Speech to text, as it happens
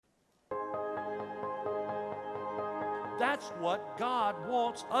That's what God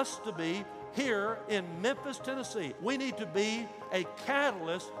wants us to be here in Memphis, Tennessee. We need to be a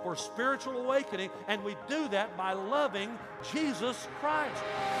catalyst for spiritual awakening, and we do that by loving Jesus Christ.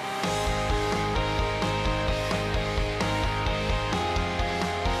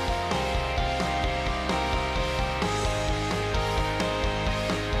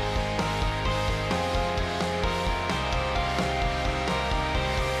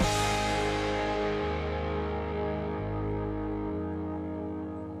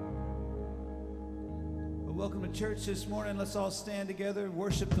 Welcome to church this morning. Let's all stand together and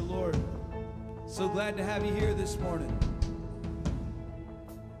worship the Lord. So glad to have you here this morning.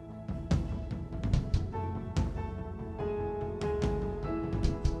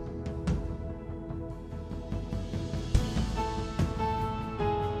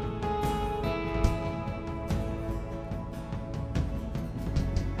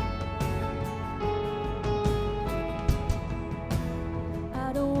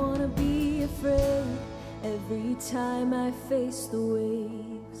 I don't want to be afraid. Every time I face the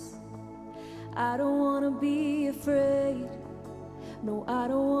waves, I don't want to be afraid. No, I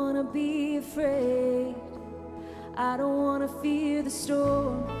don't want to be afraid. I don't want to fear the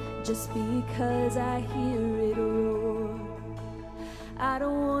storm just because I hear it roar. I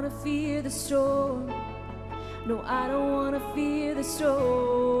don't want to fear the storm. No, I don't want to fear the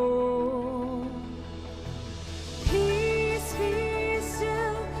storm. Peace, be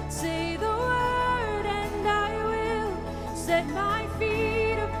still, say the word and I will set my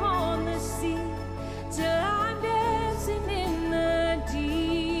feet upon the sea till I'm dancing in the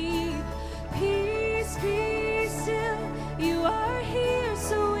deep. Peace, be still, you are here,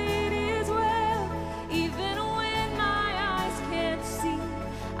 so it is well. Even when my eyes can't see,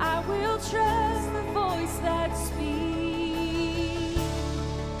 I will trust the voice that speaks.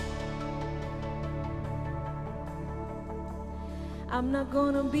 I'm not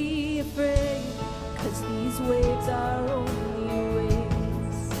gonna be afraid, 'cause these waves are only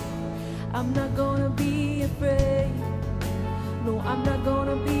waves. I'm not gonna be afraid. No, I'm not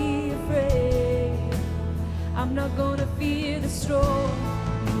gonna be afraid. I'm not gonna fear the storm.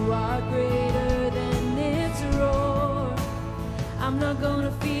 You are greater than its roar. I'm not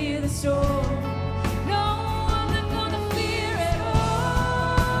gonna fear the storm. No, I'm not gonna fear it all.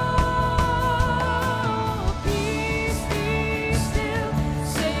 Peace, be still.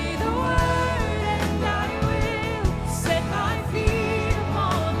 Say the word and I will set my feet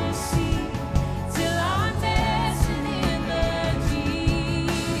upon the sea till I'm dancing in the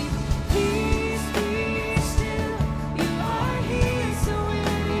deep. Peace, be still. You are here, so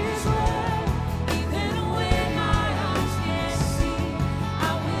it is well. Even when my eyes can't see,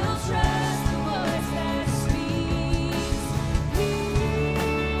 I will trust the voice that speaks. Peace,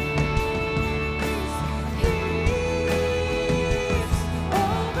 peace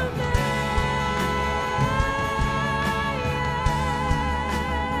over me.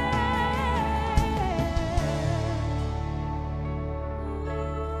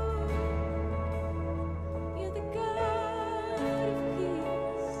 You're the God of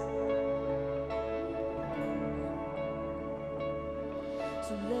peace.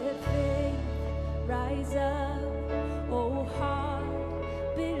 So let faith rise up, oh heart,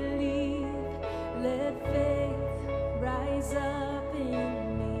 believe. Let faith rise up in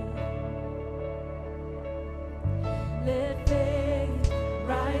me. Let faith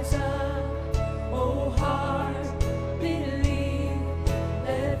rise up, oh heart, believe.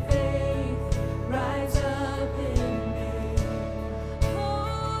 Let faith rise up in me.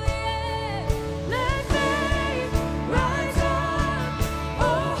 Oh yeah, let faith rise up,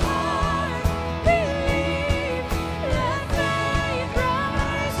 oh heart, believe.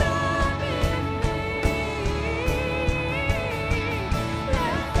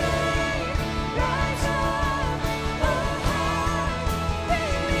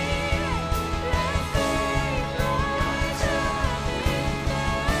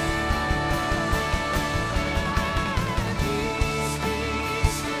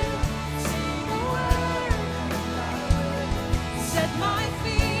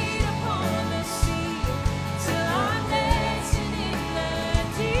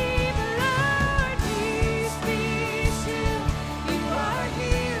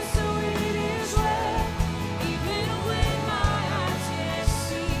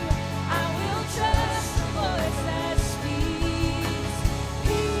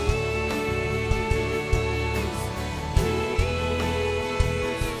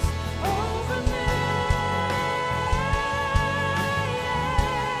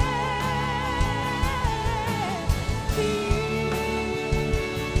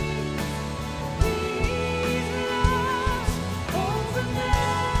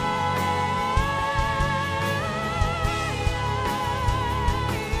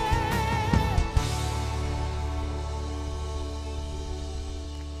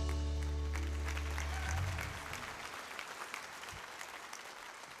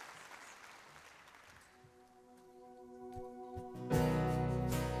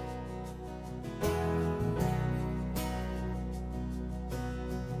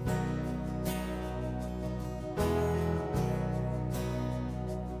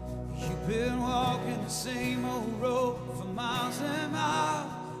 walking the same old road for miles and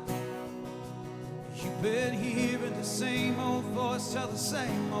miles. You've been hearing the same old voice tell the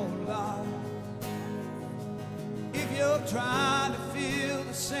same old lie. If you're trying to fill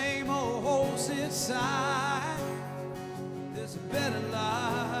the same old holes inside, there's a better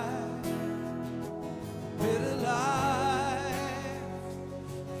life, better life.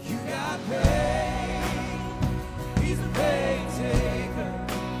 You got pain, he's a pain taker.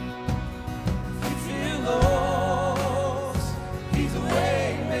 If you feel lost, he's a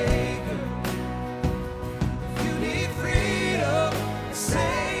way maker. If you need freedom,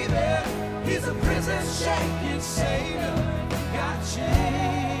 save it. He's a prison shaking savior. You got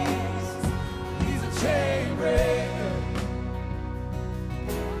chains, he's a chain breaker.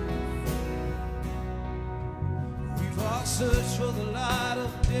 We've all searched for the light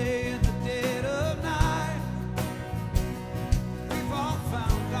of day in the dead of night. We've all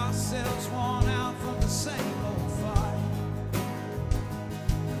found ourselves worn out from the same old fight.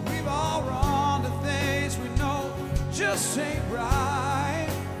 We've all run to things we know just ain't right.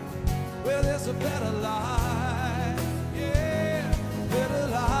 Well, there's a better life, yeah, better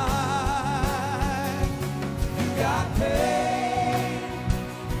life. You got pain,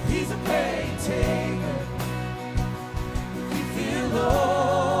 he's a pain taker. If you feel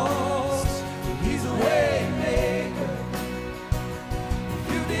lost, he's a way maker. If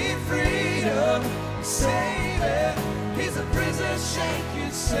you need freedom, save it. He's a prison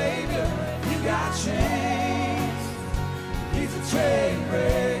shaking savior. You got chains, he's a chain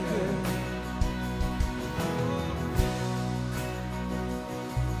breaker.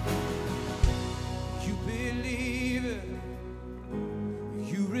 You believe it,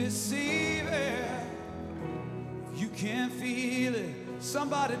 you receive it. You can feel it,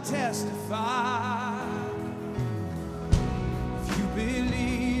 somebody testify. If you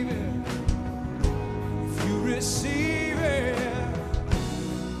believe it, if you receive it,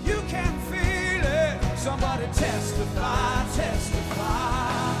 you can feel it, somebody testify,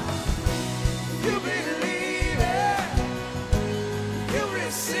 testify. You believe it, you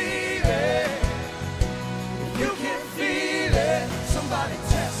receive it, you can feel it, somebody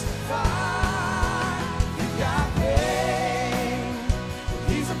testify. You got pain,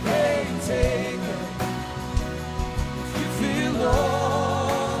 he's a pain taker. If you feel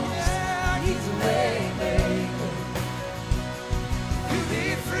lost, yeah, he's a way maker. You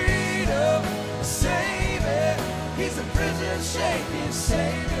need freedom, save it. He's a prison shaking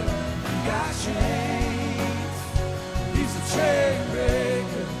savior. You got chains, he's a chain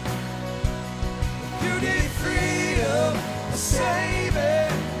breaker. You need freedom, save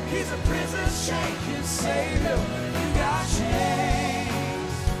it. He's a prison shaking savior. You got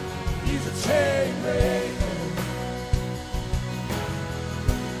chains, he's a chain breaker.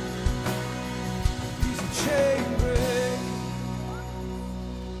 He's a chain breaker.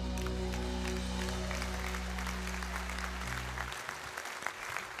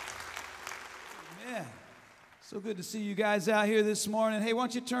 Yeah. So good to see you guys out here this morning. Hey, why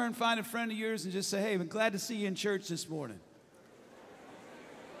don't you turn, find a friend of yours, and just say, hey, I'm glad to see you in church this morning.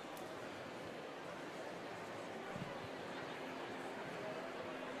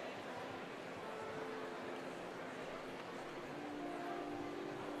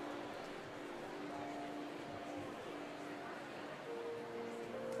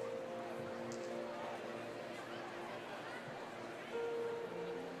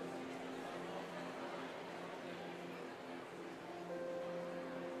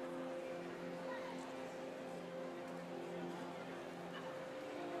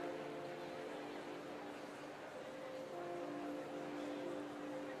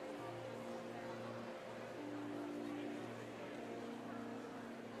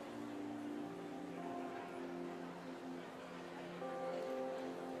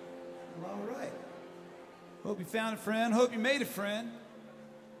 All right. Hope you found a friend. Hope you made a friend.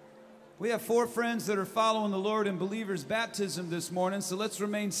 We have 4 friends that are following the Lord in believers' baptism this morning, so let's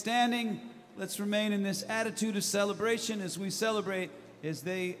remain standing. Let's remain in this attitude of celebration as we celebrate, as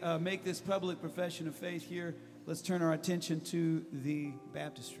they make this public profession of faith here. Let's turn our attention to the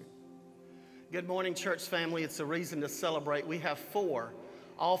baptistry. Good morning, church family. It's a reason to celebrate. We have 4.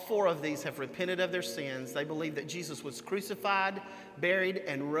 All 4 of these have repented of their sins. They believe that Jesus was crucified, buried,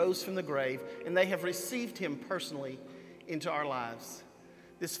 and rose from the grave, and they have received him personally into our lives.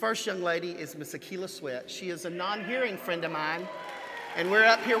 This first young lady is Miss Akila Sweat. She is a non-hearing friend of mine, and we're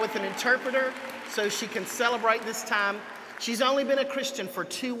up here with an interpreter so she can celebrate this time. She's only been a Christian for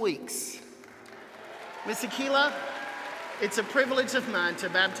 2 weeks. Miss Akila, it's a privilege of mine to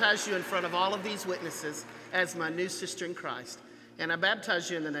baptize you in front of all of these witnesses as my new sister in Christ. And I baptize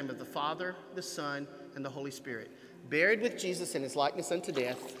you in the name of the Father, the Son, and the Holy Spirit. Buried with Jesus in his likeness unto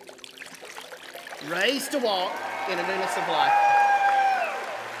death. Raised to walk in a newness of life.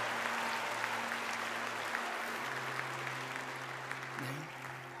 Name?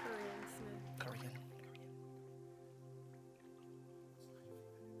 Korean.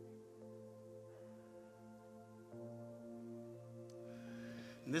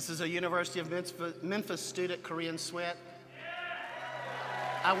 And this is a University of Memphis student, Korean Sweat.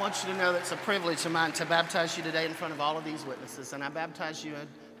 I want you to know that it's a privilege of mine to baptize you today in front of all of these witnesses. And I baptize you in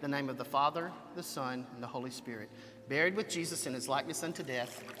the name of the Father, the Son, and the Holy Spirit. Buried with Jesus in his likeness unto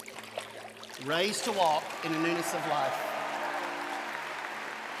death. Raised to walk in a newness of life.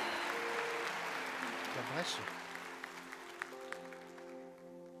 God bless you.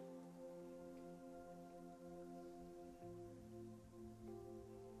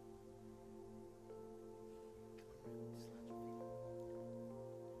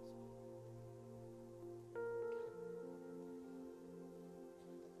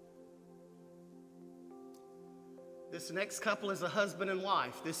 This next couple is a husband and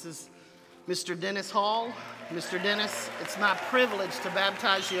wife. This is Mr. Dennis Hall. Mr. Dennis, it's my privilege to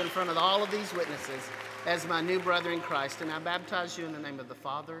baptize you in front of all of these witnesses as my new brother in Christ. And I baptize you in the name of the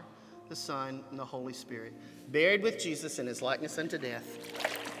Father, the Son, and the Holy Spirit. Buried with Jesus in his likeness unto death.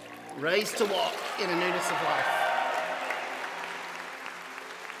 Raised to walk in a newness of life.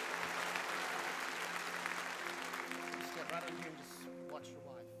 Step right over here and just watch your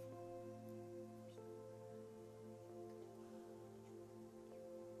wife.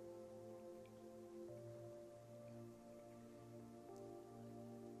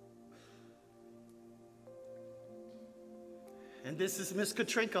 And this is Miss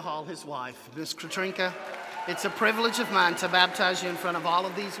Katrinka Hall, his wife. Miss Katrinka, it's a privilege of mine to baptize you in front of all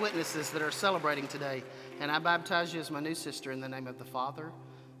of these witnesses that are celebrating today. And I baptize you as my new sister in the name of the Father,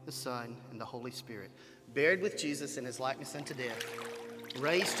 the Son, and the Holy Spirit. Buried with Jesus in his likeness unto death.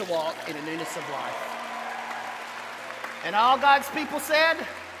 Raised to walk in a newness of life. And all God's people said,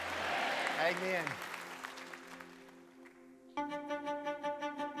 Amen.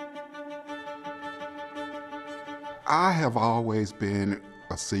 I have always been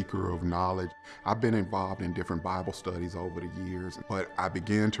a seeker of knowledge. I've been involved in different Bible studies over the years, but I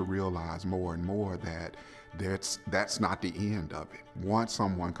began to realize more and more that that's not the end of it. Once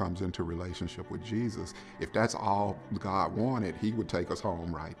someone comes into relationship with Jesus, if that's all God wanted, he would take us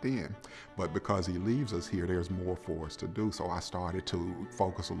home right then. But because he leaves us here, there's more for us to do. So I started to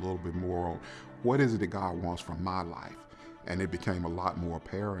focus a little bit more on what is it that God wants from my life. And it became a lot more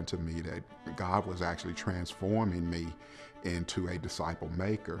apparent to me that God was actually transforming me into a disciple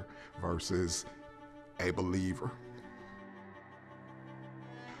maker versus a believer.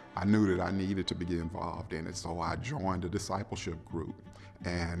 I knew that I needed to be involved in it, so I joined a discipleship group.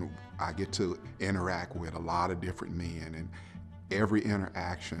 And I get to interact with a lot of different men, and every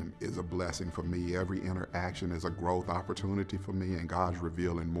interaction is a blessing for me. Every interaction is a growth opportunity for me, and God's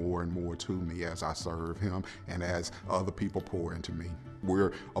revealing more and more to me as I serve him and as other people pour into me.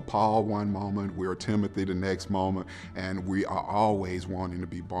 We're a Paul one moment, we're a Timothy the next moment, and we are always wanting to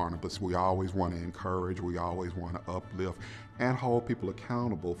be Barnabas. We always want to encourage, we always want to uplift and hold people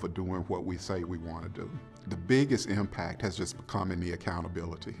accountable for doing what we say we want to do. The biggest impact has just become in the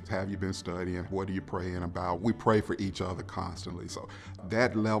accountability. Have you been studying? What are you praying about? We pray for each other constantly. So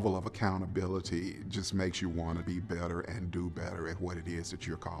that level of accountability just makes you want to be better and do better at what it is that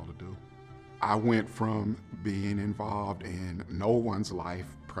you're called to do. I went from being involved in no one's life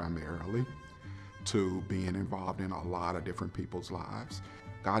primarily to being involved in a lot of different people's lives.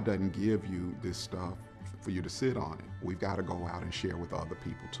 God doesn't give you this stuff for you to sit on it. We've got to go out and share with other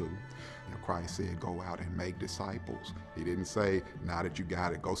people too. You know, Christ said, go out and make disciples. He didn't say, now that you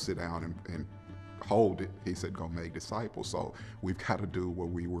got it, go sit down and hold it. He said, go make disciples. So we've got to do what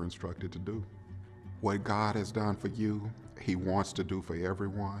we were instructed to do. What God has done for you, he wants to do for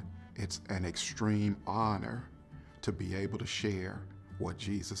everyone. It's an extreme honor to be able to share what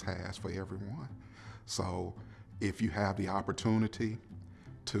Jesus has for everyone. So if you have the opportunity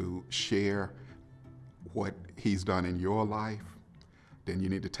to share what he's done in your life, then you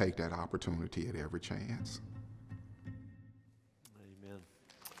need to take that opportunity at every chance. Amen.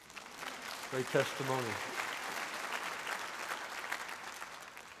 Great testimony.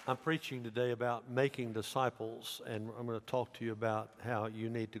 I'm preaching today about making disciples, and I'm going to talk to you about how you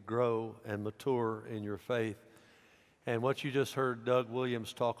need to grow and mature in your faith. And what you just heard Doug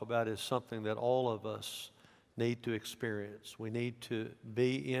Williams talk about is something that all of us need to experience. We need to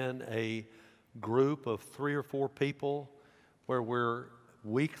be in a group of 3 or 4 people where we're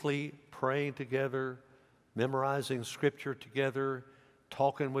weekly praying together, memorizing Scripture together,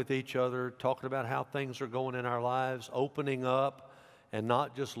 talking with each other, talking about how things are going in our lives, opening up, and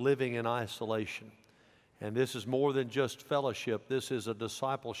not just living in isolation. And this is more than just fellowship. This is a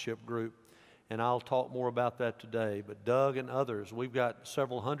discipleship group, and I'll talk more about that today. But Doug and others, we've got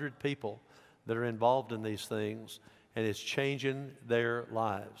several hundred people that are involved in these things, and it's changing their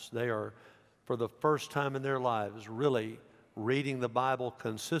lives. They are, for the first time in their lives, really reading the Bible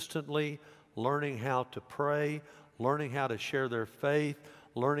consistently, learning how to pray, learning how to share their faith,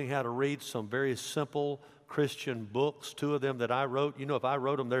 learning how to read some very simple Christian books, 2 of them that I wrote. You know, if I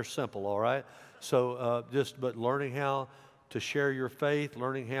wrote them, they're simple, all right? So but learning how to share your faith,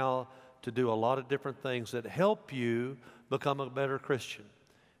 learning how to do a lot of different things that help you become a better Christian.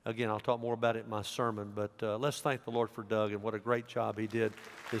 Again, I'll talk more about it in my sermon, but let's thank the Lord for Doug and what a great job he did,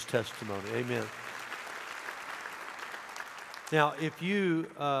 his testimony. Amen. Now, if you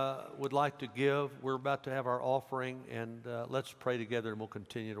would like to give, we're about to have our offering, and let's pray together and we'll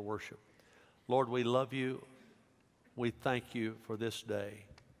continue to worship. Lord, we love you. We thank you for this day.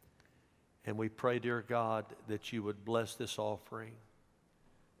 And we pray, dear God, that you would bless this offering.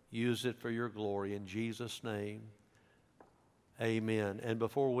 Use it for your glory. In Jesus' name, amen. And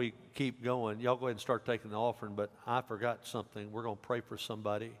before we keep going, y'all go ahead and start taking the offering, but I forgot something. We're going to pray for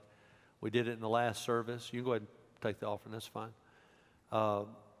somebody. We did it in the last service. You can go ahead and take the offering. That's fine.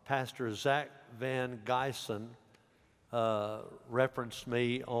 Pastor Zach Van Guyson referenced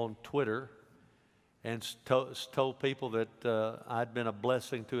me on Twitter and told people that I'd been a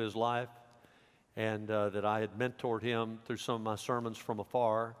blessing to his life and that I had mentored him through some of my sermons from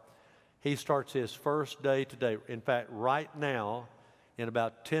afar. He starts his first day today. In fact, right now, in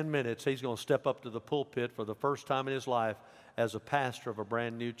about 10 minutes, he's going to step up to the pulpit for the first time in his life as a pastor of a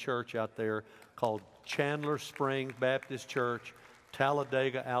brand new church out there called Chandler Springs Baptist Church,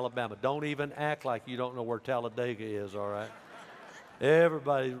 Talladega, Alabama. Don't even act like you don't know where Talladega is, all right?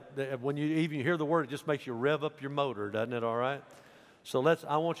 Everybody, when you even hear the word, it just makes you rev up your motor, doesn't it, all right? So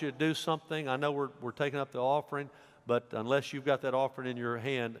I want you to do something. I know we're taking up the offering, but unless you've got that offering in your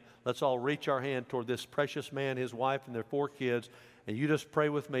hand, let's all reach our hand toward this precious man, his wife, and their 4 kids, and you just pray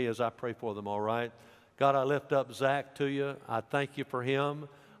with me as I pray for them, all right? God, I lift up Zach to you. I thank you for him.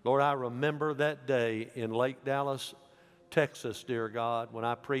 Lord, I remember that day in Lake Dallas, Texas, dear God, when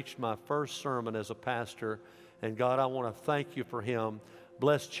I preached my first sermon as a pastor. And God, I want to thank you for him.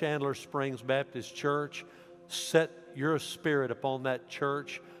 Bless Chandler Springs Baptist Church. Set your spirit upon that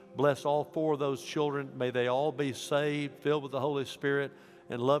church. Bless all 4 of those children. May they all be saved, filled with the Holy Spirit,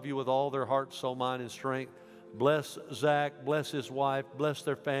 and love you with all their heart, soul, mind, and strength. Bless Zach. Bless his wife. Bless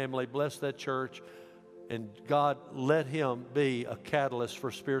their family. Bless that church. And God, let him be a catalyst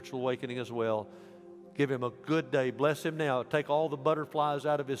for spiritual awakening as well. Give him a good day. Bless him now. Take all the butterflies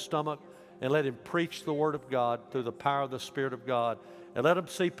out of his stomach and let him preach the Word of God through the power of the Spirit of God. And let him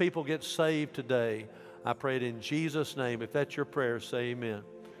see people get saved today. I pray it in Jesus' name. If that's your prayer, say amen.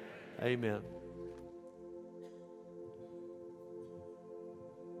 Amen.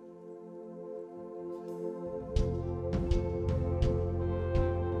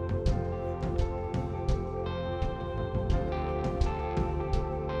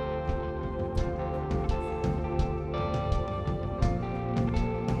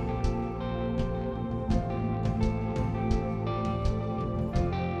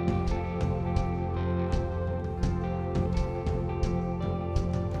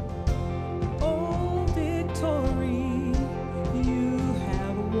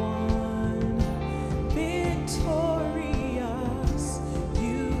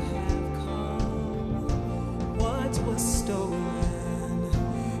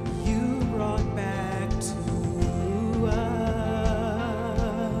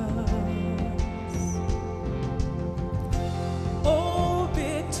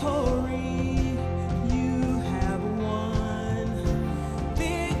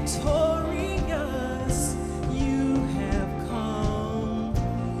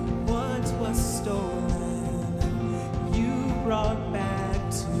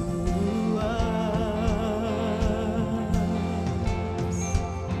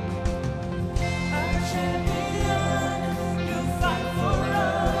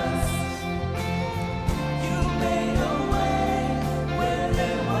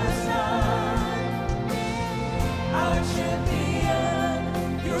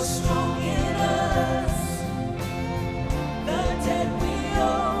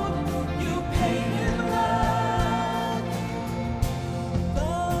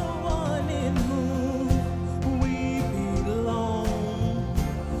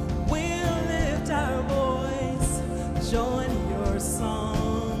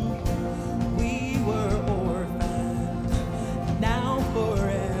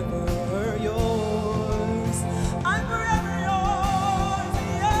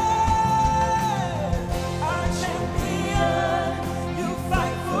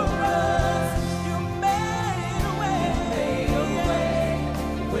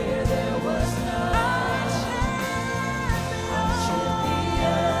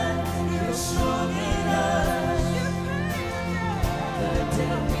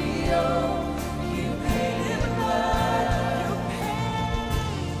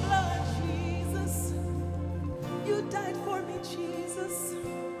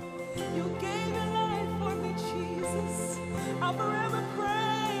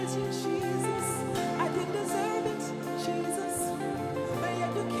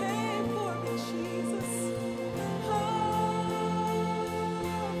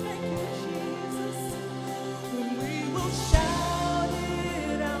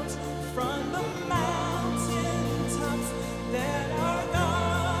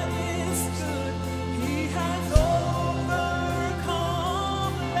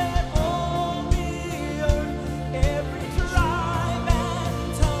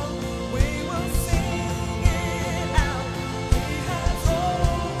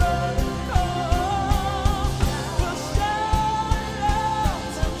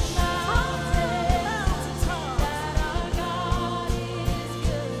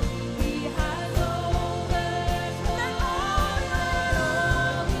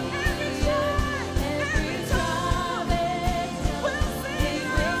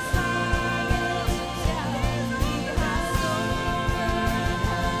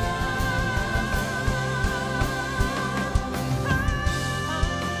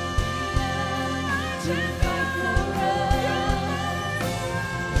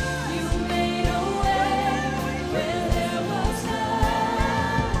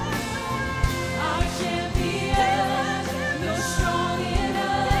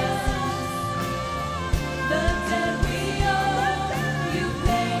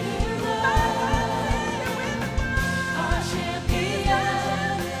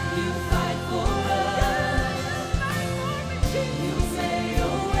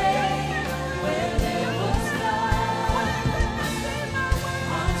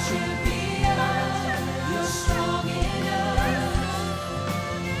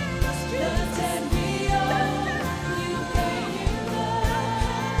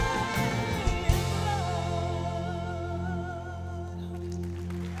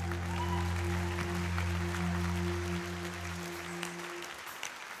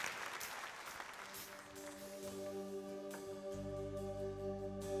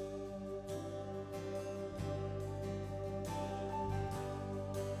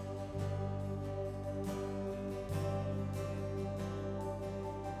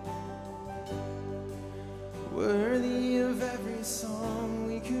 worthy of every song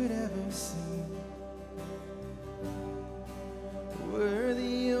we could ever sing,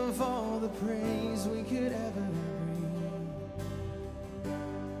 worthy of all the praise we could ever bring,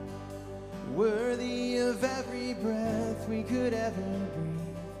 worthy of every breath we could ever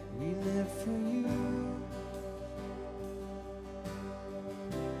breathe. We live for you.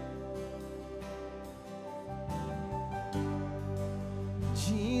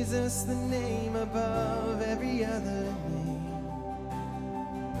 Jesus, the name above every other name.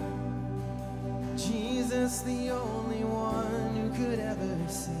 Jesus, the only one who could ever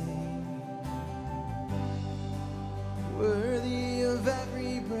save. Worthy of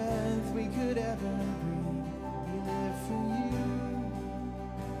every breath we could ever breathe. We live for you.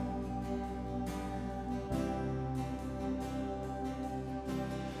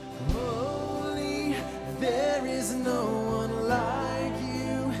 Holy, there is no one like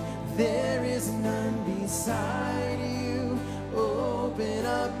you. There is none beside you. Open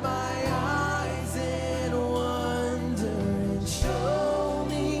up my eyes in wonder and show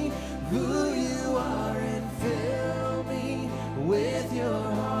me who you are, and fill me with your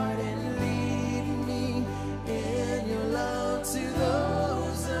heart and lead me in your love to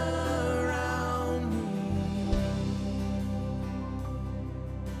those around me.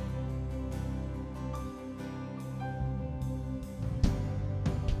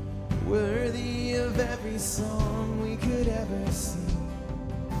 Worthy of every song we could ever sing,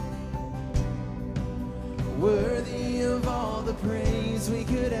 worthy of all the praise we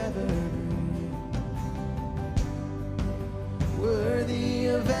could ever bring, worthy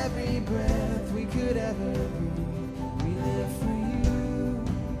of every breath we could ever breathe. We live for you.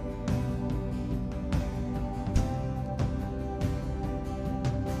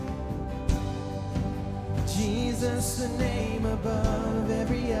 Jesus, the name above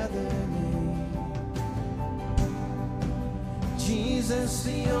every other name. Jesus,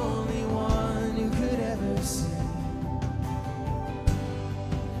 the only one who could ever save.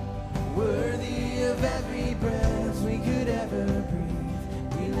 Worthy of every breath we could ever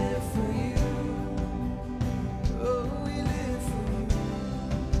breathe. We live for you. Oh, we live for you.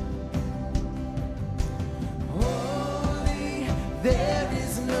 Holy, there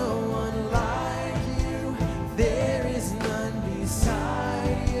is no one like you. There is none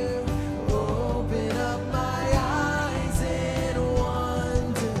beside you. Open up my eyes in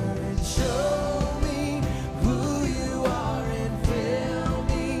wonder and show me who you are, and fill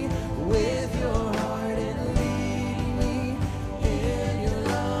me with your heart and lead me in your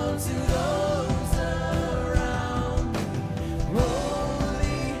love to those around me.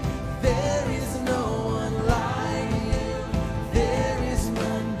 Holy, there is no one like you. There is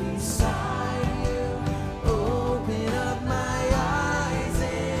none beside you. Open up my eyes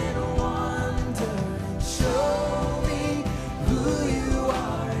in wonder and show me who you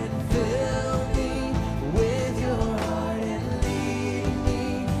are, and fill me with your heart and lead me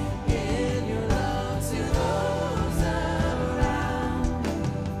in your love to those around me.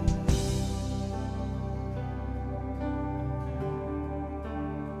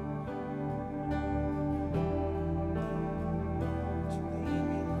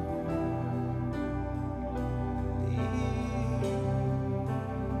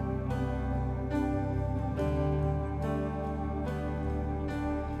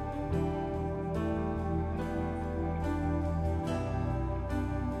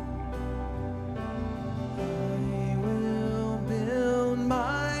 I will build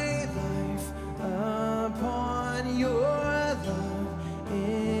my life upon your love.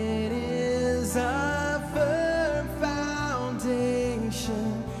 It is a firm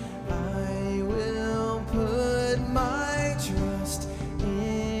foundation. I will put my trust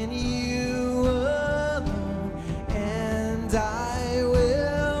in you alone, and I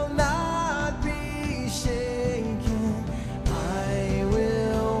will not be shaken. I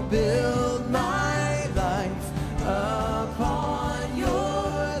will build my life upon your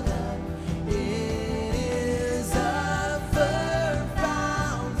love. It is a firm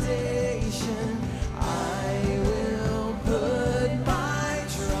foundation. I will put my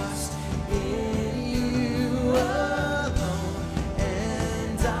trust in you alone,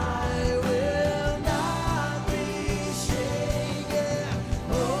 and I will not be shaken.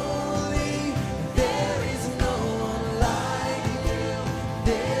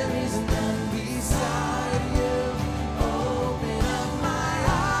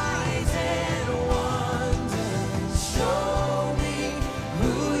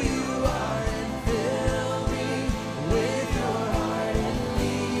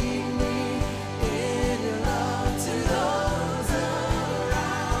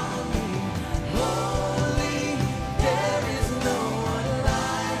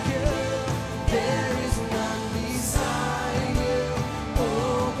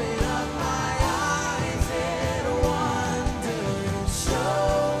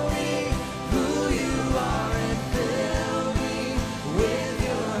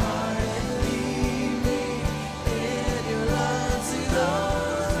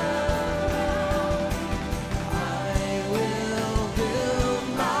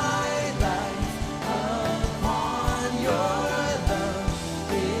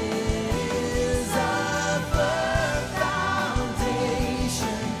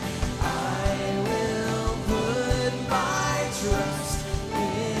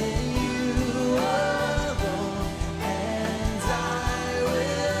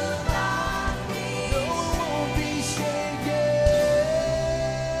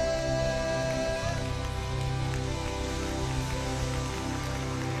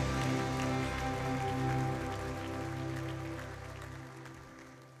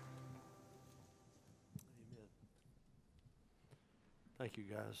 Thank you,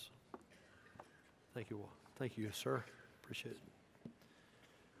 guys. Thank you. Thank you, sir. Appreciate it.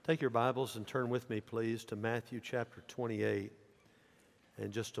 Take your Bibles and turn with me, please, to Matthew chapter 28.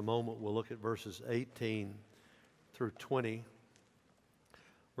 In just a moment, we'll look at verses 18 through 20.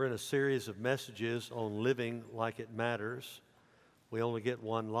 We're in a series of messages on living like it matters. We only get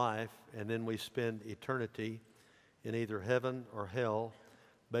one life, and then we spend eternity in either heaven or hell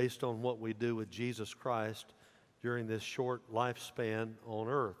based on what we do with Jesus Christ during this short lifespan on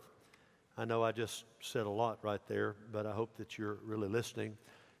earth. I know I just said a lot right there, but I hope that you're really listening.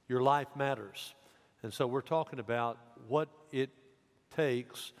 Your life matters. And so we're talking about what it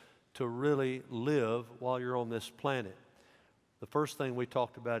takes to really live while you're on this planet. The first thing we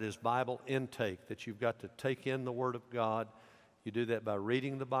talked about is Bible intake, that you've got to take in the Word of God. You do that by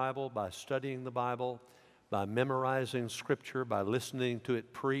reading the Bible, by studying the Bible, by memorizing Scripture, by listening to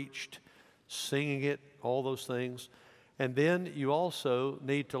it preached, singing it, all those things. And then you also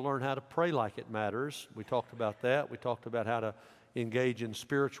need to learn how to pray like it matters. We talked about that. We talked about how to engage in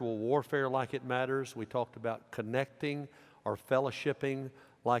spiritual warfare like it matters. We talked about connecting or fellowshipping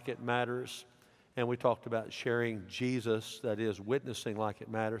like it matters. And we talked about sharing Jesus, that is, witnessing like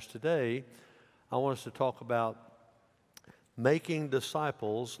it matters. Today, I want us to talk about making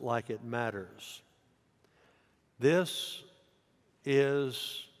disciples like it matters. This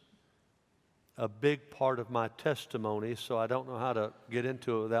is a big part of my testimony, so I don't know how to get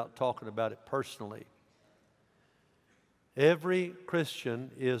into it without talking about it personally. Every Christian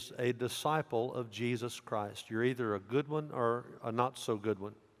is a disciple of Jesus Christ. You're either a good one or a not so good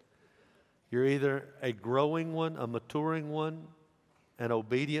one. You're either a growing one, a maturing one, an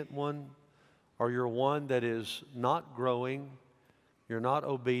obedient one, or you're one that is not growing, you're not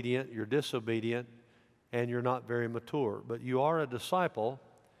obedient, you're disobedient, and you're not very mature. But you are a disciple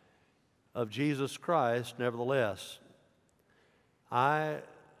of Jesus Christ nevertheless. I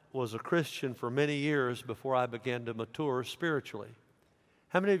was a Christian for many years before I began to mature spiritually.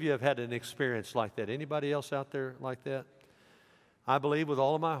 How many of you have had an experience like that? Anybody else out there like that? I believe with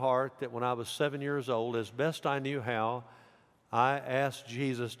all of my heart that when I was 7 years old, as best I knew how, I asked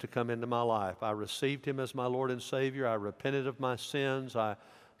Jesus to come into my life. I received Him as my Lord and Savior. I repented of my sins. I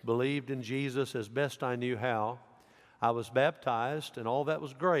believed in Jesus as best I knew how. I was baptized, and all that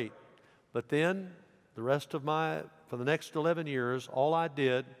was great. But then, for the next 11 years, all I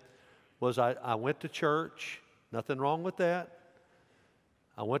did was I went to church, nothing wrong with that.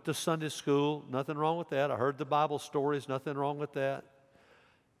 I went to Sunday school, nothing wrong with that. I heard the Bible stories, nothing wrong with that.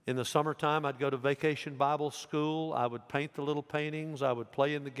 In the summertime, I'd go to vacation Bible school. I would paint the little paintings. I would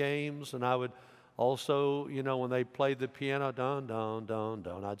play in the games, and I would also, when they played the piano, dun, dun, dun,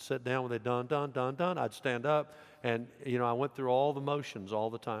 dun, I'd sit down when they dun, dun, dun, dun. I'd stand up, and, I went through all the motions all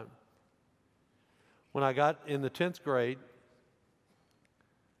the time. When I got in the 10th grade,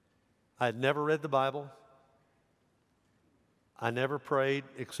 I had never read the Bible. I never prayed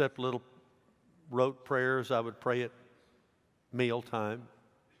except little rote prayers I would pray at mealtime.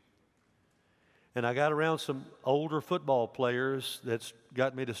 And I got around some older football players that's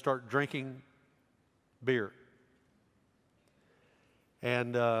got me to start drinking beer.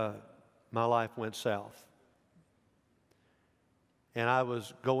 And my life went south. And I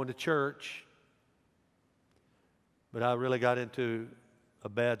was going to church, but I really got into a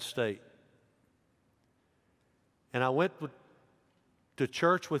bad state. And I went to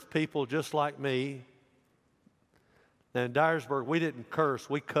church with people just like me. Now in Dyersburg, we didn't curse,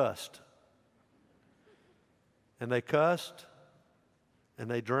 we cussed. And they cussed,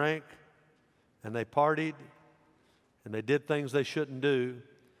 and they drank, and they partied, and they did things they shouldn't do,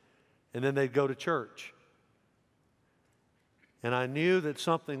 and then they'd go to church. And I knew that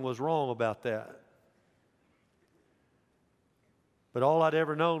something was wrong about that. But all I'd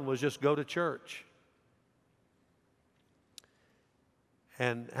ever known was just go to church.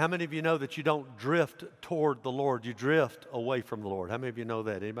 And how many of you know that you don't drift toward the Lord, you drift away from the Lord? How many of you know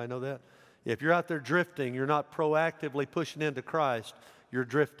that? Anybody know that? If you're out there drifting, you're not proactively pushing into Christ, you're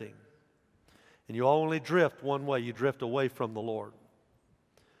drifting. And you only drift one way, you drift away from the Lord.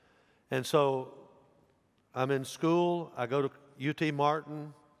 And so I'm in school, I go to UT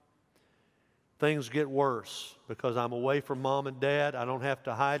Martin. Things get worse because I'm away from mom and dad. I don't have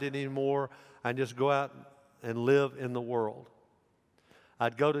to hide it anymore. I just go out and live in the world.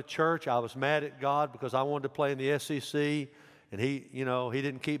 I'd go to church. I was mad at God because I wanted to play in the SEC, and He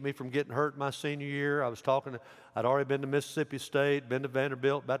didn't keep me from getting hurt my senior year. I'd already been to Mississippi State, been to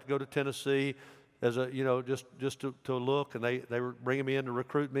Vanderbilt, about to go to Tennessee, as a just to look, and they were bringing me in to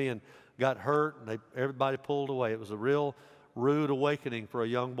recruit me, and got hurt, and everybody pulled away. It was a real rude awakening for a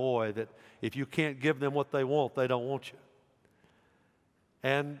young boy that if you can't give them what they want, they don't want you.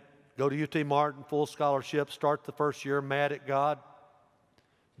 and go to UT Martin, full scholarship, start the first year mad at God,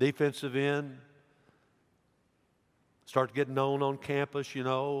 defensive end, start getting known on campus, you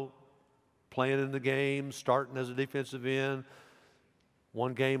know, playing in the games, starting as a defensive end,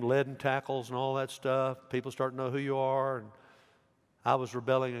 one game led in tackles and all that stuff. People start to know who you are. And I was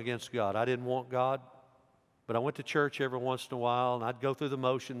rebelling against God. I didn't want God, but I went to church every once in a while, and I'd go through the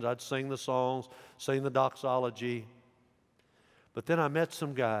motions. I'd sing the songs, sing the doxology. But then I met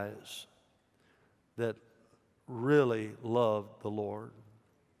some guys that really loved the Lord.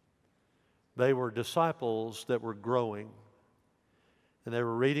 They were disciples that were growing. And they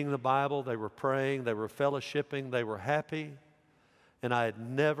were reading the Bible, they were praying, they were fellowshipping, they were happy. And I had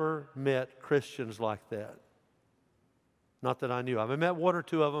never met Christians like that. Not that I knew. I met one or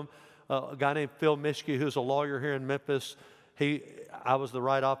two of them. A guy named Phil Mischke, who's a lawyer here in Memphis. I was the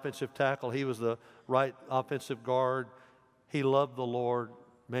right offensive tackle. He was the right offensive guard. He loved the Lord.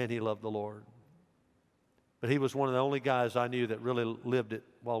 Man, he loved the Lord. But he was one of the only guys I knew that really lived it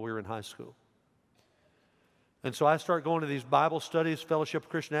while we were in high school. And so I started going to these Bible studies, Fellowship of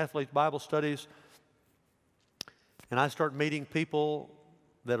Christian Athletes Bible studies, and I start meeting people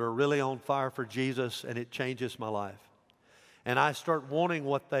that are really on fire for Jesus, and it changes my life. And I start wanting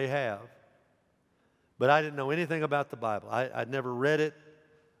what they have. But I didn't know anything about the Bible. I'd never read it.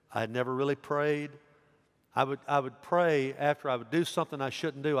 I'd never really prayed. I would pray after I would do something I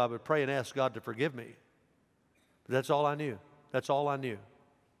shouldn't do. I would pray and ask God to forgive me. But that's all I knew. That's all I knew.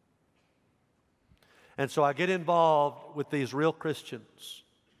 And so I get involved with these real Christians.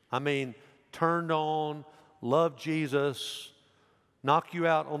 I mean, turned on, love Jesus, knock you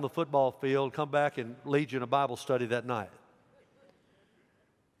out on the football field, come back and lead you in a Bible study that night.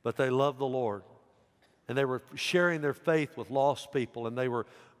 But they loved the Lord. And they were sharing their faith with lost people, and they were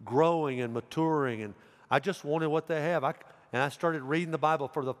growing and maturing. And I just wanted what they have. And I started reading the Bible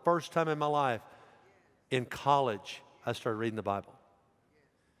for the first time in my life. In college, I started reading the Bible.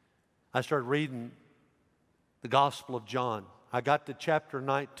 I started reading the Gospel of John. I got to chapter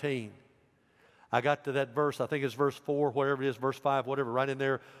 19. I got to that verse, I think it's verse 4, whatever it is, verse 5, whatever, right in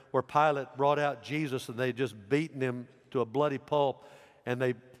there, where Pilate brought out Jesus and they just beaten him to a bloody pulp, and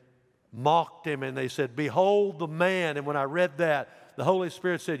they mocked him and they said, "Behold the man." And when I read that, the Holy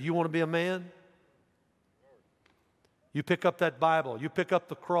Spirit said, "You want to be a man? You pick up that Bible. You pick up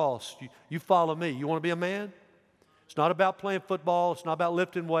the cross. You follow me. You want to be a man? It's not about playing football. It's not about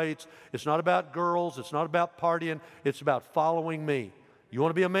lifting weights. It's not about girls. It's not about partying. It's about following me. You want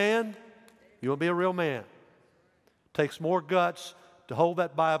to be a man? You want to be a real man? It takes more guts to hold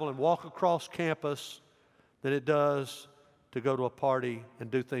that Bible and walk across campus than it does to go to a party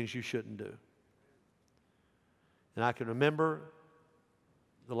and do things you shouldn't do." And I can remember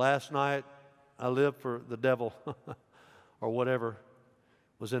the last night I lived for the devil or whatever,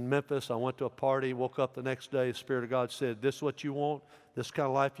 was in Memphis. I went to a party, woke up the next day, the Spirit of God said, "This is what you want? This kind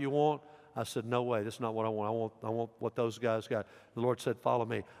of life you want?" I said, "No way, this is not what I want. I want what those guys got." The Lord said, "Follow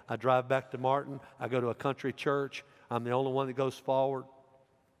me." I drive back to Martin. I go to a country church. I'm the only one that goes forward.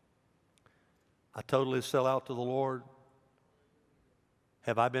 I totally sell out to the Lord.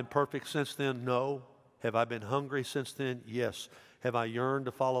 Have I been perfect since then? No. Have I been hungry since then? Yes. Have I yearned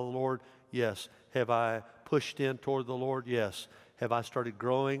to follow the Lord? Yes. Have I pushed in toward the Lord? Yes. Have I started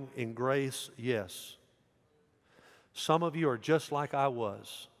growing in grace? Yes. Some of you are just like I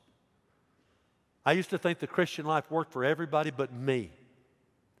was. I used to think the Christian life worked for everybody but me,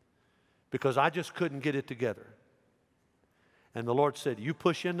 because I just couldn't get it together. And the Lord said, "You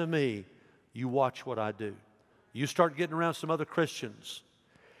push into me, you watch what I do. You start getting around some other Christians."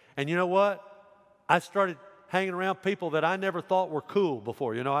 And you know what? I started hanging around people that I never thought were cool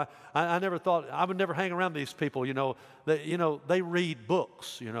before. You know, I never thought, I would never hang around these people, they read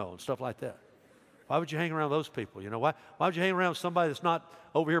books, and stuff like that. Why would you hang around those people? Why would you hang around with somebody that's not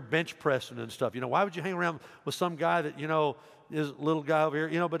over here bench pressing and stuff? Why would you hang around with some guy that, is a little guy over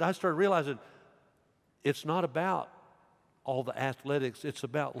here? But I started realizing it's not about all the athletics. It's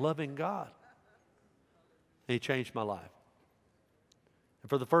about loving God. And He changed my life. And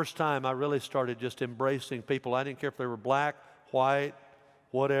for the first time, I really started just embracing people. I didn't care if they were black, white,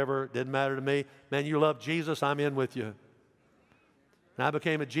 whatever. It didn't matter to me. Man, you love Jesus, I'm in with you. And I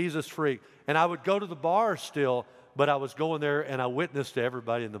became a Jesus freak. And I would go to the bars still, but I was going there and I witnessed to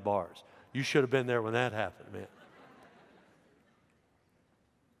everybody in the bars. You should have been there when that happened, man.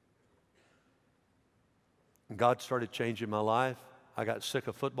 And God started changing my life. I got sick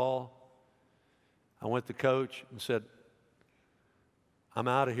of football. I went to coach and said, "I'm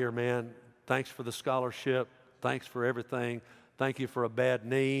out of here, man. Thanks for the scholarship. Thanks for everything. Thank you for a bad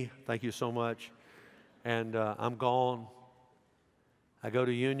knee. Thank you so much. And I'm gone." I go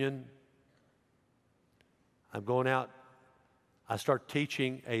to Union. I'm going out. I start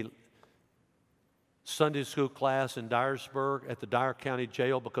teaching a Sunday school class in Dyersburg at the Dyer County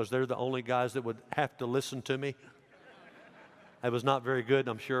Jail because they're the only guys that would have to listen to me. I was not very good,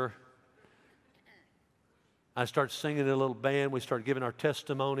 I'm sure. I start singing in a little band. We start giving our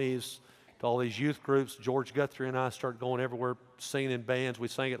testimonies to all these youth groups. George Guthrie and I start going everywhere singing in bands. We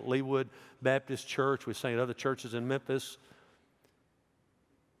sang at Leewood Baptist Church. We sang at other churches in Memphis.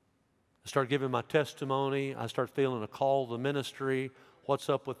 I start giving my testimony. I start feeling a call to the ministry. What's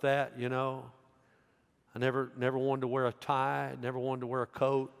up with that, you know? I never wanted to wear a tie. Never wanted to wear a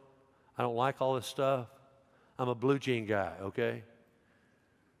coat. I don't like all this stuff. I'm a blue jean guy, okay?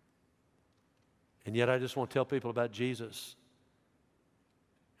 And yet I just want to tell people about Jesus.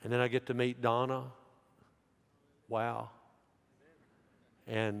 And then I get to meet Donna. Wow.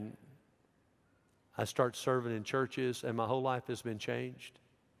 And I start serving in churches, and my whole life has been changed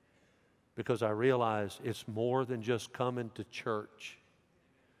because I realize it's more than just coming to church.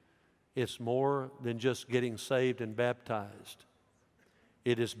 It's more than just getting saved and baptized.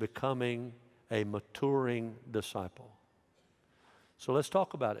 It is becoming a maturing disciple. So let's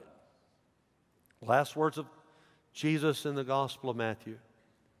talk about it. Last words of Jesus in the Gospel of Matthew.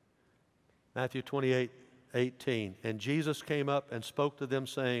 Matthew 28:18. And Jesus came up and spoke to them,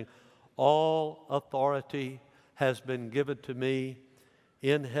 saying, all authority has been given to me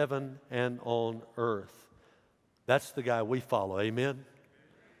in heaven and on earth. That's the guy we follow, amen?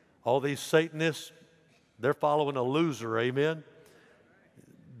 All these Satanists, they're following a loser, amen?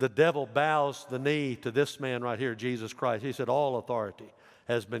 The devil bows the knee to this man right here, Jesus Christ. He said, all authority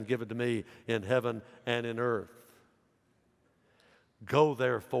has been given to me in heaven and in earth. Go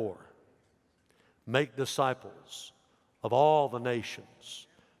therefore, make disciples of all the nations,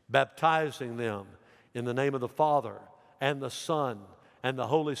 baptizing them in the name of the Father and the Son and the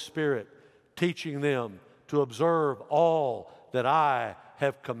Holy Spirit, teaching them to observe all that I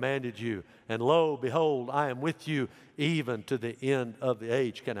have commanded you. And lo, behold, I am with you even to the end of the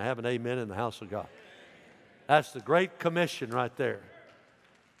age. Can I have an amen in the house of God? That's the Great Commission right there.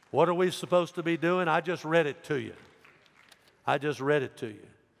 What are we supposed to be doing? I just read it to you. I just read it to you.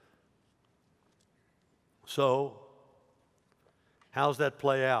 So, how's that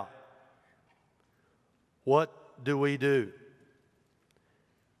play out? What do we do?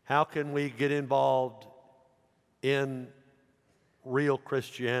 How can we get involved in real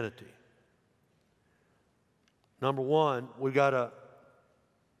Christianity? Number one, we got to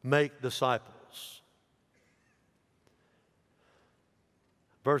make disciples.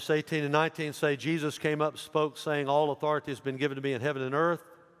 Verse 18 and 19 say, Jesus came up, spoke, saying, all authority has been given to me in heaven and earth.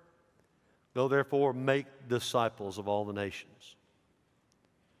 Go therefore, make disciples of all the nations.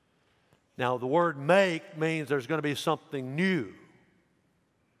 Now, the word make means there's going to be something new.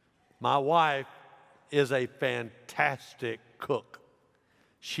 My wife is a fantastic cook.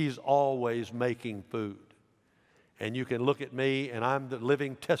 She's always making food. And you can look at me, and I'm the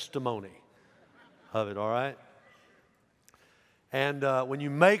living testimony of it, all right? And when you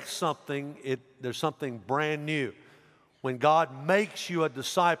make something, there's something brand new. When God makes you a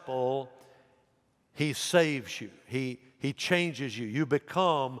disciple, He saves you. He changes you. You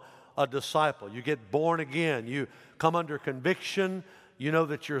become a disciple. You get born again. You come under conviction. You know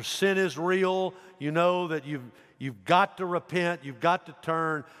that your sin is real. You know that you've got to repent. You've got to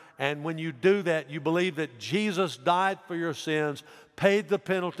turn. And when you do that, you believe that Jesus died for your sins, paid the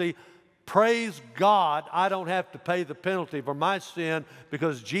penalty. Praise God, I don't have to pay the penalty for my sin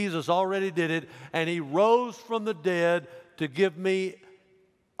because Jesus already did it. And He rose from the dead to give me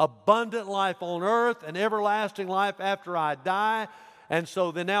abundant life on earth and everlasting life after I die. And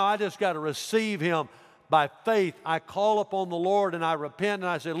so then now I just got to receive Him by faith. I call upon the Lord and I repent and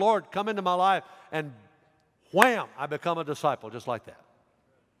I say, Lord, come into my life. And wham, I become a disciple just like that.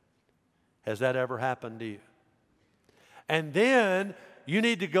 Has that ever happened to you? And then you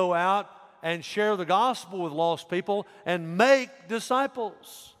need to go out and share the gospel with lost people and make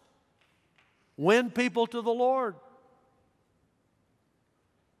disciples. Win people to the Lord.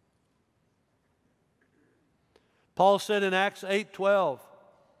 Paul said in Acts 8:12,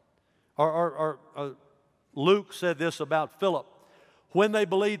 or Luke said this about Philip. When they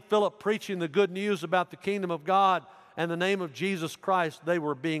believed Philip preaching the good news about the kingdom of God and the name of Jesus Christ, they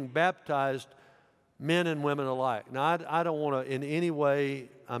were being baptized, men and women alike. Now, I don't want to in any way,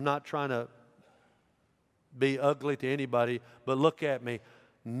 I'm not trying to be ugly to anybody, but look at me.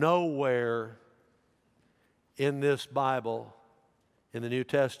 Nowhere in this Bible, in the New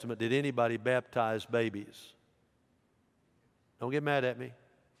Testament, did anybody baptize babies. Don't get mad at me.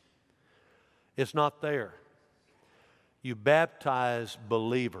 It's not there. You baptize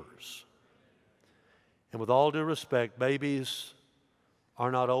believers. And with all due respect, babies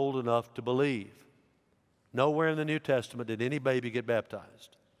are not old enough to believe. Nowhere in the New Testament did any baby get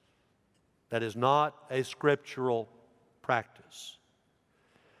baptized. That is not a scriptural practice.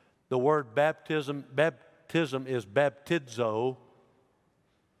 The word baptism is baptizo.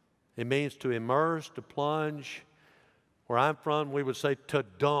 It means to immerse, to plunge. Where I'm from, we would say to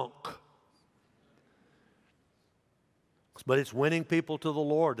dunk. But it's winning people to the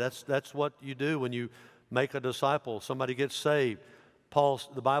Lord. That's what you do when you make a disciple. Somebody gets saved.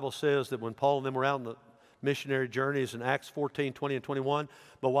 The Bible says that when Paul and them were out on the missionary journeys in Acts 14, 20 and 21,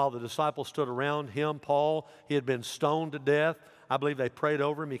 but while the disciples stood around him, Paul, he had been stoned to death. I believe they prayed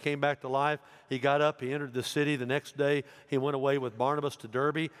over him. He came back to life. He got up. He entered the city. The next day, he went away with Barnabas to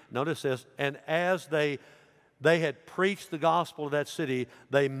Derbe. Notice this. And as they had preached the gospel of that city,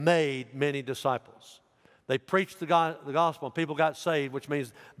 they made many disciples. They preached the gospel and people got saved, which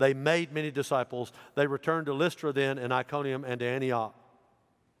means they made many disciples. They returned to Lystra then and Iconium and to Antioch.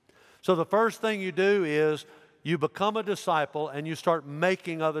 So the first thing you do is you become a disciple and you start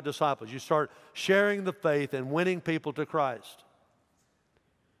making other disciples. You start sharing the faith and winning people to Christ.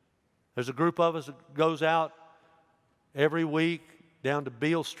 There's a group of us that goes out every week down to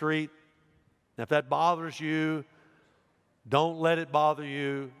Beale Street. Now, if that bothers you, don't let it bother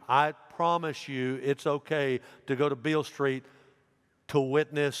you. I promise you it's okay to go to Beale Street to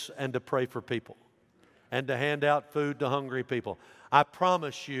witness and to pray for people and to hand out food to hungry people. I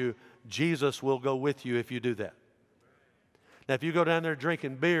promise you Jesus will go with you if you do that. Now, if you go down there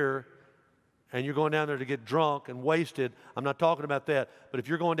drinking beer and you're going down there to get drunk and wasted, I'm not talking about that. But if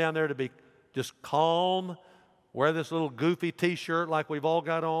you're going down there to be just calm, wear this little goofy T-shirt like we've all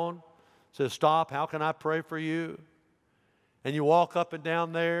got on, says, "Stop, how can I pray for you?" And you walk up and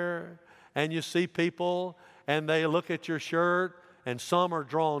down there and you see people and they look at your shirt and some are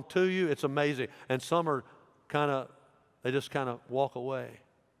drawn to you. It's amazing. And some are they just kind of walk away.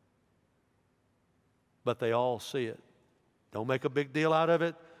 But they all see it. Don't make a big deal out of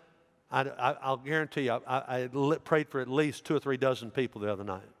it. I'll guarantee you, I prayed for at least 2 or 3 dozen people the other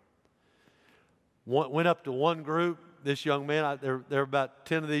night. Went up to one group, this young man, there were about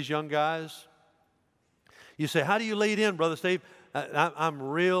 10 of these young guys. You say, "How do you lead in, Brother Steve?" I'm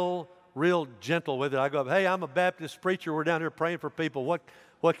real gentle with it. I go, "Hey, I'm a Baptist preacher. We're down here praying for people.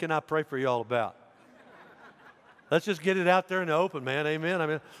 What can I pray for you all about?" Let's just get it out there in the open, man. Amen. I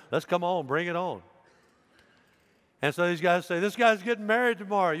mean, let's come on, bring it on. And so these guys say, "This guy's getting married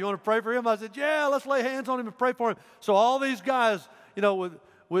tomorrow. You want to pray for him?" I said, "Yeah, let's lay hands on him and pray for him." So all these guys,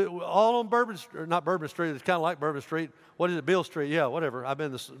 with all on Bourbon Street, not Bourbon Street, it's kind of like Bourbon Street. What is it, Beale Street? Yeah, whatever. I've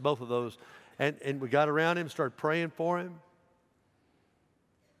been to both of those. And we got around him, started praying for him.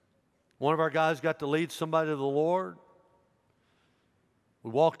 One of our guys got to lead somebody to the Lord. We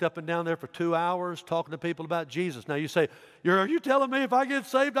walked up and down there for 2 hours talking to people about Jesus. Now you say, are you telling me if I get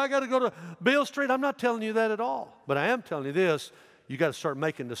saved, I got to go to Beale Street? I'm not telling you that at all. But I am telling you this. You got to start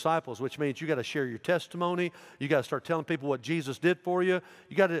making disciples, which means you got to share your testimony. You got to start telling people what Jesus did for you.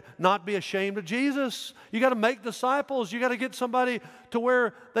 You got to not be ashamed of Jesus. You got to make disciples. You got to get somebody to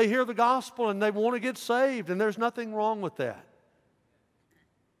where they hear the gospel and they want to get saved, and there's nothing wrong with that.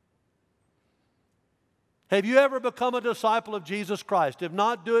 Have you ever become a disciple of Jesus Christ? If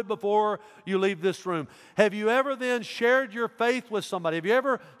not, do it before you leave this room. Have you ever then shared your faith with somebody? Have you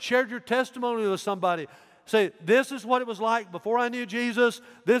ever shared your testimony with somebody? Say, "This is what it was like before I knew Jesus.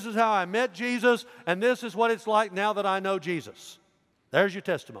 This is how I met Jesus. And this is what it's like now that I know Jesus." There's your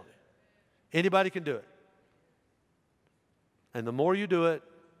testimony. Anybody can do it. And the more you do it,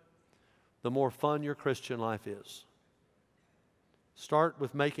 the more fun your Christian life is. Start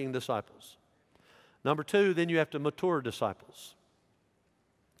with making disciples. Number 2, then you have to mature disciples.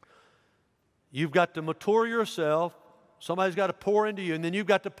 You've got to mature yourself. Somebody's got to pour into you, and then you've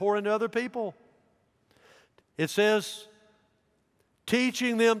got to pour into other people. It says,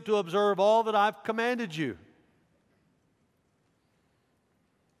 "Teaching them to observe all that I've commanded you."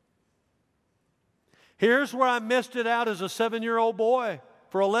 Here's where I missed it out as a 7-year-old boy.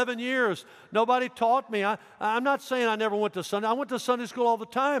 For 11 years, nobody taught me. I'm not saying I never went to Sunday. I went to Sunday school all the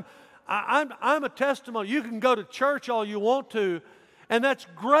time. I'm a testimony. You can go to church all you want to, and that's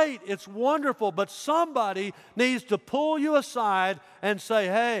great. It's wonderful. But somebody needs to pull you aside and say,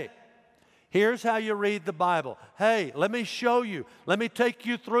 "Hey, here's how you read the Bible. Hey, let me show you. Let me take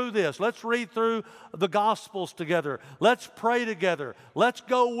you through this. Let's read through the Gospels together. Let's pray together. Let's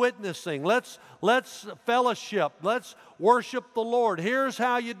go witnessing. Let's fellowship. Let's worship the Lord. Here's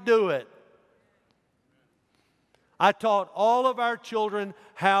how you do it." I taught all of our children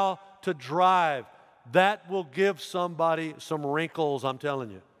how to drive. that will give somebody some wrinkles, I'm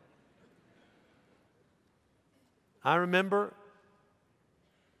telling you. I remember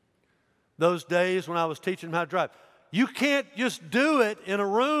those days when I was teaching them how to drive. You can't just do it in a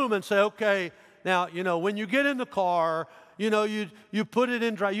room and say, okay, now, when you get in the car, you put it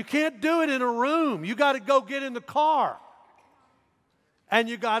in drive. You can't do it in a room. You got to go get in the car. And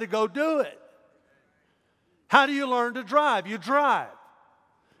you got to go do it. How do you learn to drive? You drive.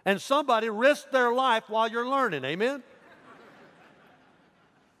 And somebody risked their life while you're learning. Amen?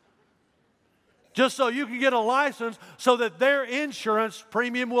 Just so you can get a license so that their insurance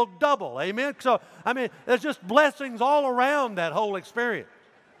premium will double. Amen? So, there's just blessings all around that whole experience.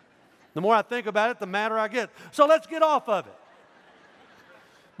 The more I think about it, the madder I get. So let's get off of it.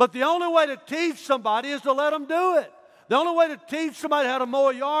 But the only way to teach somebody is to let them do it. The only way to teach somebody how to mow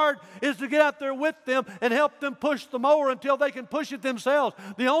a yard is to get out there with them and help them push the mower until they can push it themselves.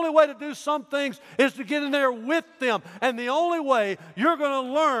 The only way to do some things is to get in there with them. And the only way you're going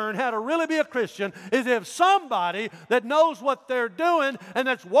to learn how to really be a Christian is if somebody that knows what they're doing and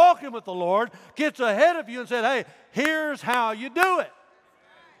that's walking with the Lord gets ahead of you and said, hey, here's how you do it.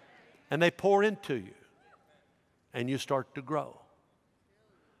 And they pour into you. And you start to grow.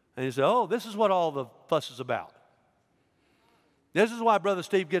 And you say, oh, this is what all the fuss is about. This is why Brother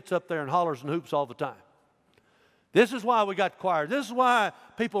Steve gets up there and hollers and hoops all the time. This is why we got choir. This is why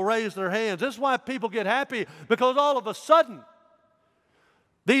people raise their hands. This is why people get happy, because all of a sudden,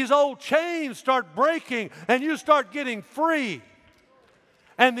 these old chains start breaking and you start getting free.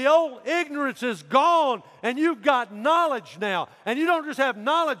 And the old ignorance is gone and you've got knowledge now. And you don't just have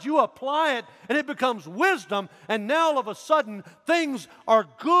knowledge, you apply it and it becomes wisdom. And now all of a sudden things are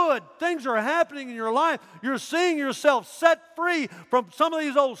good. Things are happening in your life. You're seeing yourself set free from some of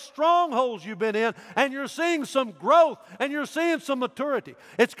these old strongholds you've been in. And you're seeing some growth and you're seeing some maturity.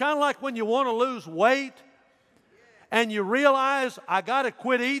 It's kind of like when you want to lose weight and you realize, I got to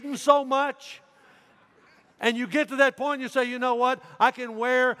quit eating so much. And you get to that point and you say, you know what? I can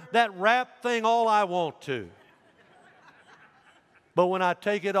wear that wrap thing all I want to. But when I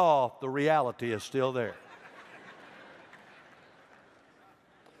take it off, the reality is still there.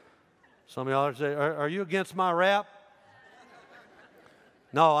 Some of y'all say, are you against my wrap?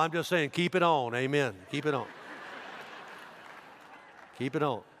 No, I'm just saying keep it on. Amen. Keep it on. Keep it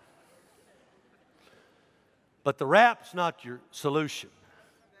on. But the wrap's not your solution.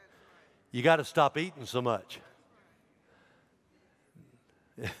 You got to stop eating so much.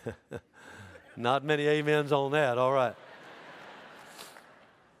 Not many amens on that, all right.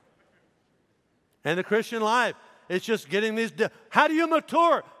 And the Christian life, it's just getting these. How do you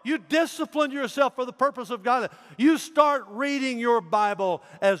mature? You discipline yourself for the purpose of God. You start reading your Bible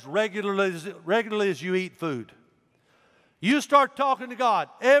as regularly as you eat food. You start talking to God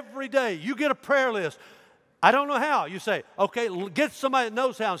every day. You get a prayer list. I don't know how. You say, okay, get somebody that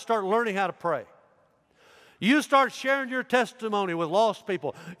knows how and start learning how to pray. You start sharing your testimony with lost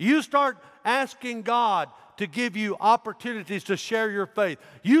people. You start asking God to give you opportunities to share your faith.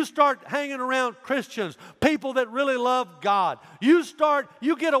 You start hanging around Christians, people that really love God. You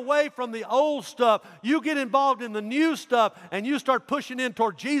get away from the old stuff. You get involved in the new stuff, and you start pushing in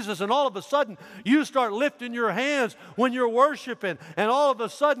toward Jesus, and all of a sudden, you start lifting your hands when you're worshiping, and all of a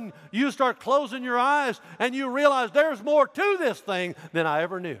sudden, you start closing your eyes, and you realize there's more to this thing than I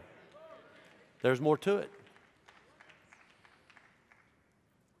ever knew. There's more to it.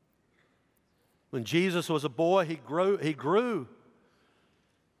 When Jesus was a boy, he grew.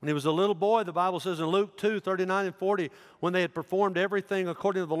 When he was a little boy, the Bible says in Luke 2:39 and 40, when they had performed everything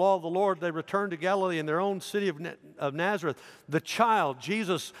according to the law of the Lord, they returned to Galilee in their own city of Nazareth. The child,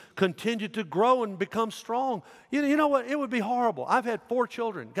 Jesus, continued to grow and become strong. You know what? It would be horrible. I've had 4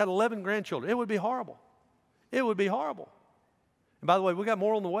 children, got 11 grandchildren. It would be horrible. It would be horrible. And by the way, we got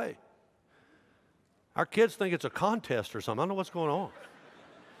more on the way. Our kids think it's a contest or something. I don't know what's going on.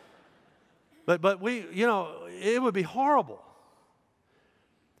 But we, it would be horrible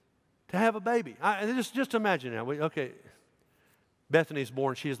to have a baby. Just imagine now. Okay, Bethany's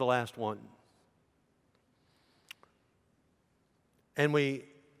born. She's the last one. And we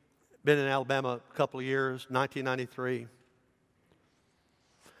been in Alabama a couple of years, 1993.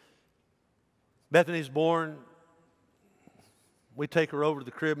 Bethany's born. We take her over to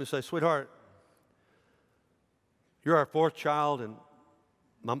the crib and say, sweetheart, you're our 4th child, and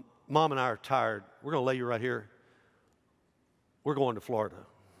Mom and I are tired. We're going to lay you right here. We're going to Florida.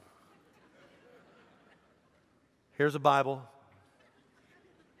 Here's a Bible.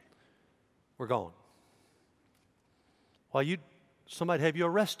 We're gone. Well, somebody have you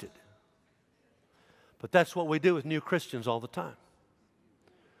arrested. But that's what we do with new Christians all the time.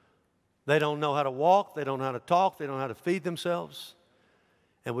 They don't know how to walk. They don't know how to talk. They don't know how to feed themselves.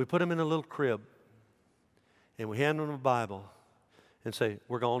 And we put them in a little crib. And we hand them a Bible and say,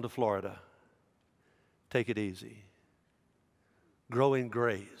 we're going to Florida. Take it easy. Grow in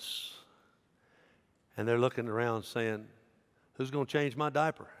grace. And they're looking around saying, who's going to change my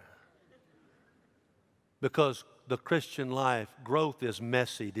diaper? Because the Christian life, growth is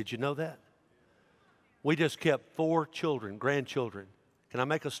messy. Did you know that? We just kept 4 children, grandchildren. Can I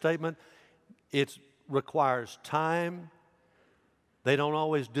make a statement? It requires time. They don't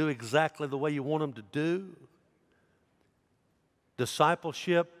always do exactly the way you want them to do.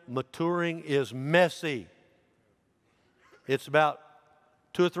 Discipleship, maturing is messy. It's about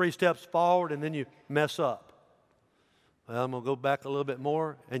 2 or 3 steps forward and then you mess up. Well, I'm going to go back a little bit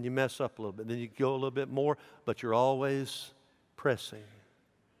more and you mess up a little bit. Then you go a little bit more, but you're always pressing.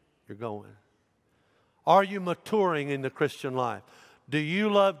 You're going. Are you maturing in the Christian life? Do you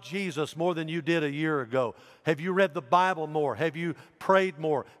love Jesus more than you did a year ago? Have you read the Bible more? Have you prayed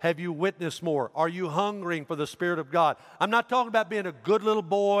more? Have you witnessed more? Are you hungering for the Spirit of God? I'm not talking about being a good little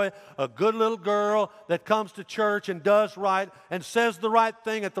boy, a good little girl that comes to church and does right and says the right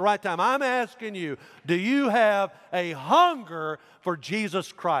thing at the right time. I'm asking you, do you have a hunger for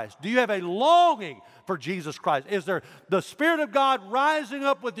Jesus Christ? Do you have a longing for Jesus Christ? Is there the Spirit of God rising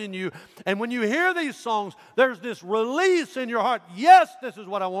up within you? And when you hear these songs, there's this release in your heart. Yes, this is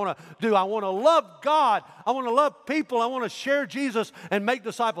what I want to do. I want to love God. I want to love people. I want to share Jesus and make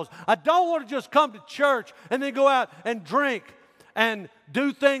disciples. I don't want to just come to church and then go out and drink and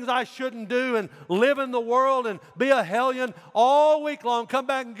do things I shouldn't do and live in the world and be a hellion all week long. Come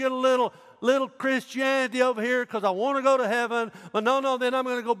back and get a little Christianity over here because I want to go to heaven. But no, then I'm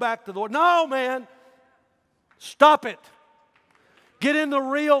going to go back to the world. No, man. Stop it. Get in the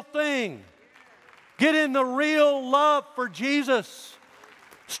real thing. Get in the real love for Jesus.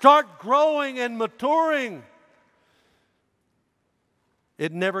 Start growing and maturing.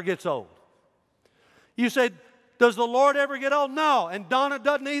 It never gets old. You say, does the Lord ever get old? No, and Donna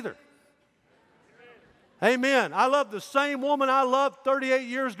doesn't either. Amen. I love the same woman I loved 38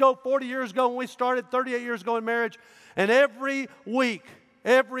 years ago, 40 years ago when we started, 38 years ago in marriage. And every week,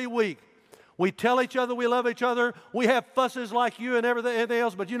 we tell each other we love each other. We have fusses like you and everything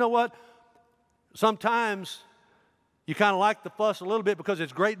else. But you know what? Sometimes you kind of like the fuss a little bit because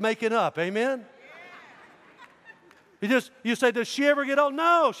it's great making up. Amen? You say, does she ever get old?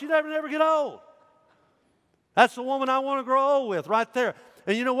 No, she never get old. That's the woman I want to grow old with right there.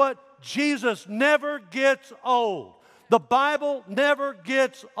 And you know what? Jesus never gets old. The Bible never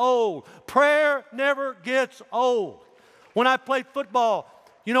gets old. Prayer never gets old. When I played football,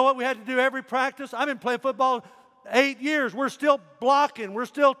 you know what we had to do every practice? I've been playing football 8 years. We're still blocking. We're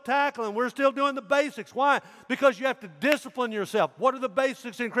still tackling. We're still doing the basics. Why? Because you have to discipline yourself. What are the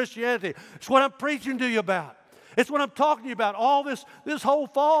basics in Christianity? It's what I'm preaching to you about. It's what I'm talking to you about all this whole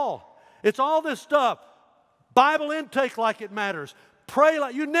fall. It's all this stuff. Bible intake like it matters. Pray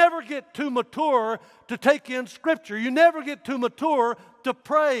like you never get too mature to take in Scripture. You never get too mature to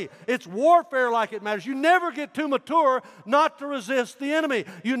pray. It's warfare like it matters. You never get too mature not to resist the enemy.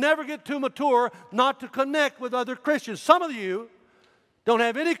 You never get too mature not to connect with other Christians. Some of you don't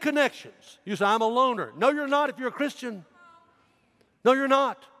have any connections. You say, I'm a loner. No, you're not if you're a Christian. No, you're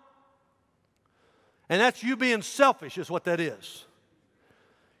not. And that's you being selfish is what that is.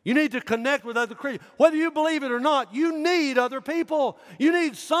 You need to connect with other Christians. Whether you believe it or not, you need other people. You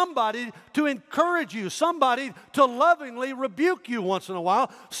need somebody to encourage you, somebody to lovingly rebuke you once in a while,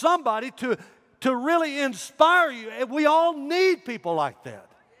 somebody to really inspire you. We all need people like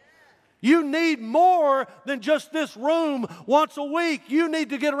that. You need more than just this room once a week. You need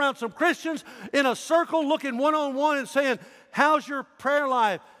to get around some Christians in a circle looking one-on-one and saying, how's your prayer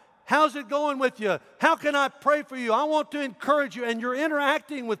life? How's it going with you? How can I pray for you? I want to encourage you. And you're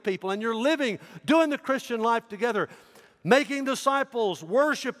interacting with people and you're living, doing the Christian life together, making disciples,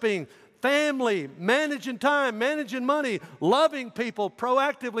 worshiping, family, managing time, managing money, loving people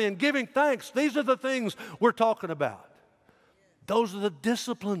proactively and giving thanks. These are the things we're talking about. Those are the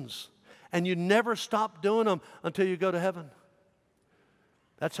disciplines. And you never stop doing them until you go to heaven.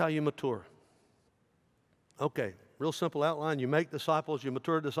 That's how you mature. Okay. Real simple outline. You make disciples, you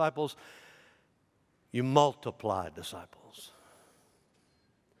mature disciples, you multiply disciples.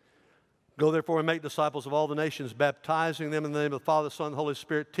 Go therefore and make disciples of all the nations, baptizing them in the name of the Father, Son, and Holy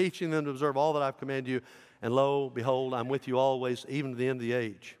Spirit, teaching them to observe all that I've commanded you. And lo, behold, I'm with you always, even to the end of the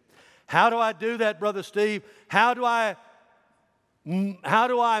age. How do I do that, Brother Steve? How do I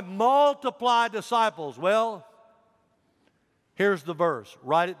multiply disciples? Well, here's the verse.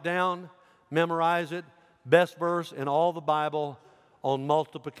 Write it down, memorize it. Best verse in all the Bible. on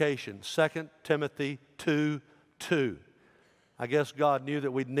multiplication. 2 Timothy 2:2. I guess God knew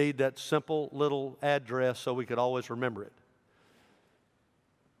that we'd need that simple little address so we could always remember it.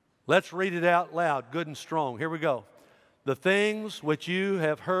 Let's read it out loud, good and strong. Here we go. The things which you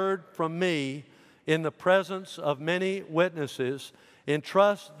have heard from me in the presence of many witnesses,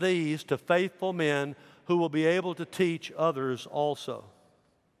 entrust these to faithful men who will be able to teach others also.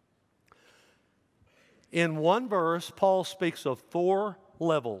 In one verse, Paul speaks of 4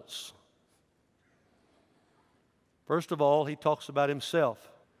 levels. First of all, he talks about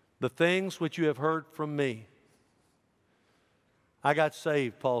himself. The things which you have heard from me. I got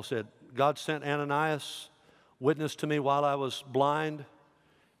saved, Paul said. God sent Ananias, witnessed to me while I was blind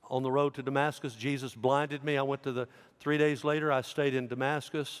on the road to Damascus. Jesus blinded me. I went to 3 days later, I stayed in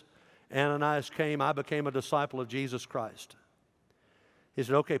Damascus. Ananias came. I became a disciple of Jesus Christ. He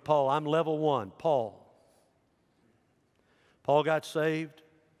said, okay, Paul, I'm level 1. Paul got saved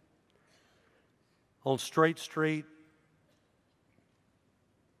on Straight Street.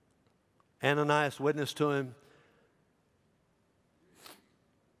 Ananias witnessed to him.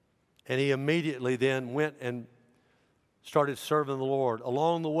 And he immediately then went and started serving the Lord.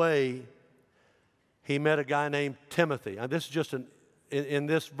 Along the way, he met a guy named Timothy. Now, this is just in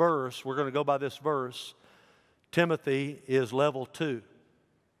this verse, we're going to go by this verse. Timothy is level 2.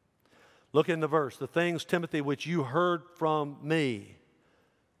 Look in the verse. The things, Timothy, which you heard from me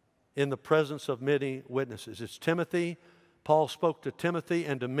in the presence of many witnesses. It's Timothy. Paul spoke to Timothy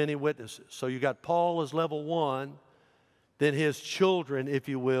and to many witnesses. So you got Paul as level 1. Then his children, if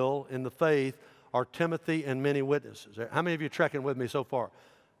you will, in the faith are Timothy and many witnesses. How many of you are tracking with me so far?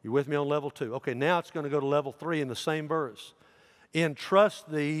 You with me on level 2? Okay, now it's going to go to level 3 in the same verse.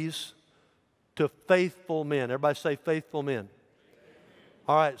 Entrust these to faithful men. Everybody say faithful men.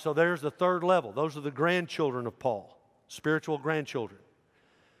 All right, so there's the 3rd level. Those are the grandchildren of Paul, spiritual grandchildren.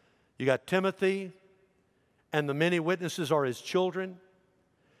 You got Timothy, and the many witnesses are his children.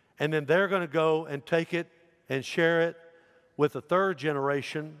 And then they're going to go and take it and share it with the 3rd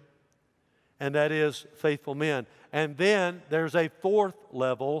generation, and that is faithful men. And then there's a 4th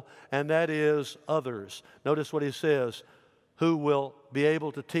level, and that is others. Notice what he says, who will be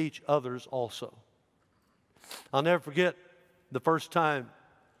able to teach others also. I'll never forget the first time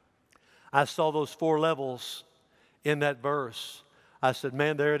I saw those 4 levels in that verse. I said,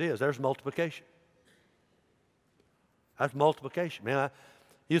 man, there it is. There's multiplication. That's multiplication, man.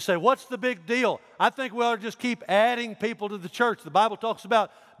 You say, what's the big deal? I think we ought to just keep adding people to the church. The Bible talks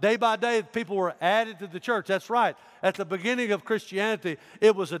about day by day people were added to the church. That's right. At the beginning of Christianity,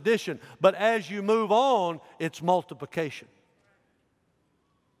 it was addition. But as you move on, it's multiplication.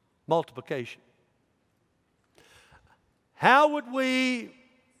 Multiplication. How would we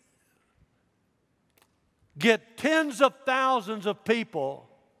get tens of thousands of people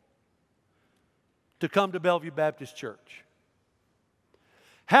to come to Bellevue Baptist Church?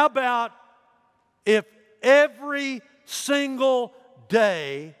 How about if every single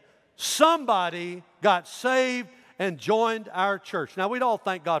day somebody got saved and joined our church? Now, we'd all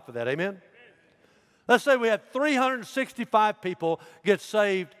thank God for that. Amen? Let's say we had 365 people get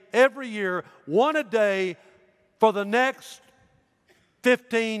saved every year, one a day for the next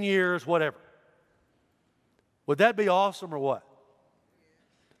 15 years, whatever. Would that be awesome or what?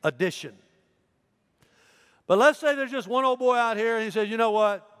 Addition. But let's say there's just one old boy out here and he says, you know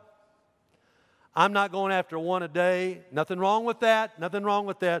what? I'm not going after one a day. Nothing wrong with that. Nothing wrong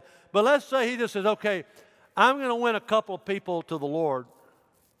with that. But let's say he just says, okay, I'm going to win a couple of people to the Lord.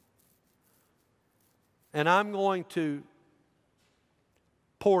 And I'm going to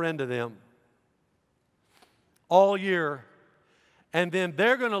pour into them all year. And then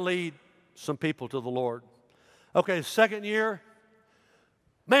they're going to lead some people to the Lord. Okay, 2nd year.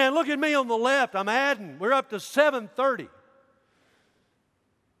 Man, look at me on the left. I'm adding. We're up to 730.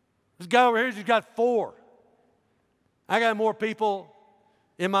 This guy over here, he's got 4. I got more people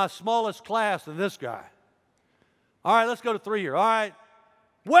in my smallest class than this guy. All right, let's go to 3 year. All right.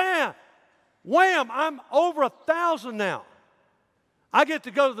 Wham! Wham! I'm over 1,000 now. I get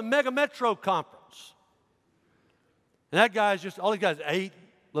to go to the Mega Metro conference. And that guy's just, all he got is 8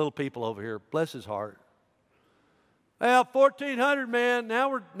 little people over here. Bless his heart. Well, 1,400, man. Now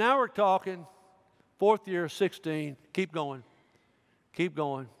we're talking. 4th year, 16. Keep going. Keep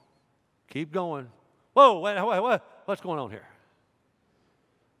going. Keep going. Whoa, wait. What's going on here?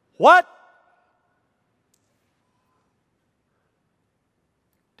 What?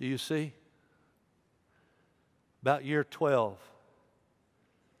 Do you see? About year 12,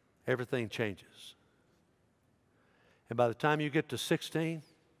 everything changes. And by the time you get to 16,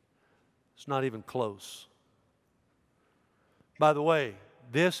 it's not even close. By the way,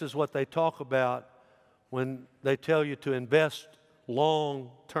 this is what they talk about when they tell you to invest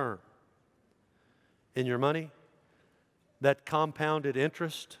long term in your money. That compounded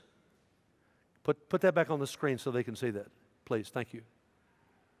interest. Put that back on the screen so they can see that. Please, thank you.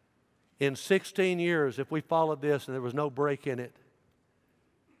 In 16 years, if we followed this and there was no break in it,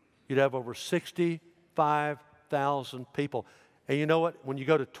 you'd have over 65,000 people. And you know what? When you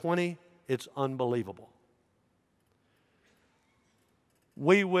go to 20, it's unbelievable.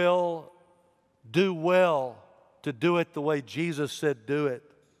 We will do well to do it the way Jesus said do it.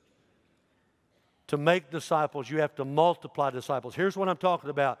 To make disciples, you have to multiply disciples. Here's what I'm talking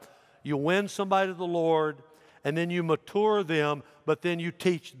about. You win somebody to the Lord, and then you mature them, but then you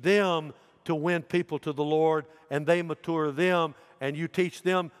teach them to win people to the Lord, and they mature them, and you teach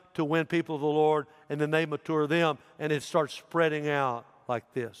them to win people to the Lord, and then they mature them, and it starts spreading out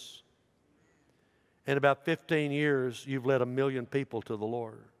like this. In about 15 years, you've led 1 million people to the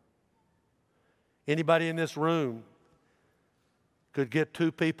Lord. Anybody in this room could get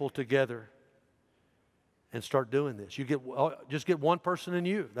 2 people together and start doing this. Just get one person in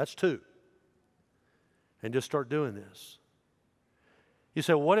you. That's 2. And just start doing this. You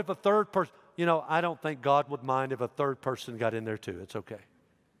say, well, what if a third person? You know, I don't think God would mind if a third person got in there too. It's okay.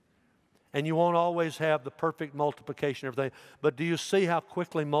 And you won't always have the perfect multiplication and everything. But do you see how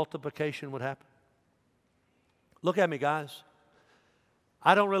quickly multiplication would happen? Look at me, guys.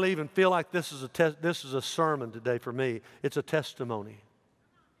 I don't really even feel like this is a sermon today for me. It's a testimony.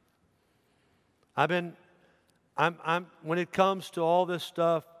 when it comes to all this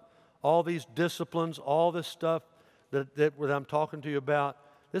stuff, all these disciplines, all this stuff that I'm talking to you about,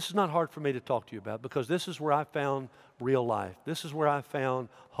 this is not hard for me to talk to you about because this is where I found real life. This is where I found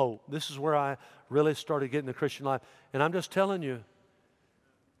hope. This is where I really started getting the Christian life. And I'm just telling you,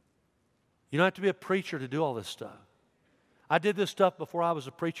 you don't have to be a preacher to do all this stuff. I did this stuff before I was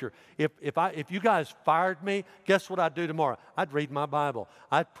a preacher. If you guys fired me, guess what I'd do tomorrow? I'd read my Bible.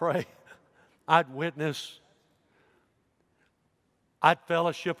 I'd pray. I'd witness. I'd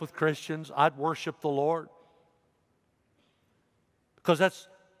fellowship with Christians. I'd worship the Lord. Because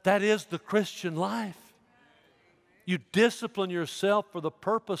that is the Christian life. You discipline yourself for the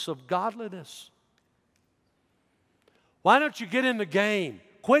purpose of godliness. Why don't you get in the game?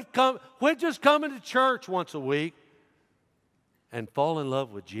 Quit just coming to church once a week and fall in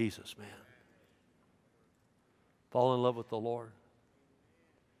love with Jesus, man. Fall in love with the Lord.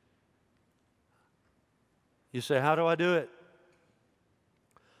 You say, how do I do it?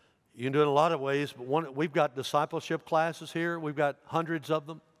 You can do it in a lot of ways, but we've got discipleship classes here. We've got hundreds of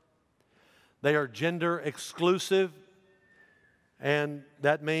them. They are gender exclusive, and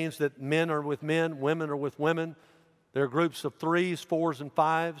that means that men are with men, women are with women. There are groups of 3s, 4s, and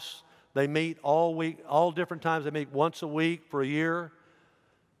 5s. They meet all week, all different times. They meet once a week for a year.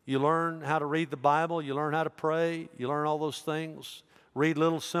 You learn how to read the Bible. You learn how to pray. You learn all those things. Read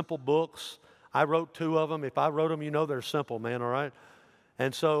little simple books. I wrote 2 of them. If I wrote them, you know they're simple, man, all right?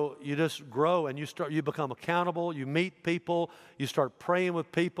 And so you just grow and you become accountable. You meet people. You start praying with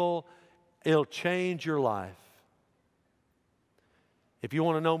people. It'll change your life. If you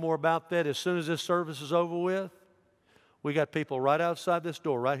want to know more about that, as soon as this service is over with, we got people right outside this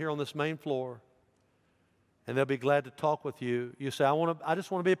door, right here on this main floor. And they'll be glad to talk with you. You say, I just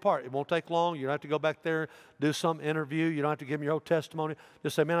want to be a part. It won't take long. You don't have to go back there, do some interview. You don't have to give them your whole testimony.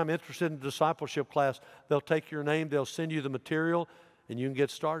 Just say, man, I'm interested in the discipleship class. They'll take your name. They'll send you the material, and you can get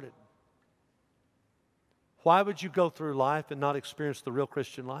started. Why would you go through life and not experience the real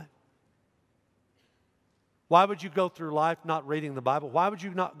Christian life? Why would you go through life not reading the Bible? Why would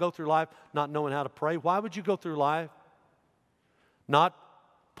you not go through life not knowing how to pray? Why would you go through life not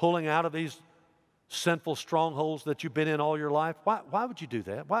pulling out of these sinful strongholds that you've been in all your life? Why would you do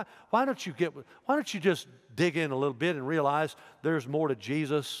that? Why don't you just dig in a little bit and realize there's more to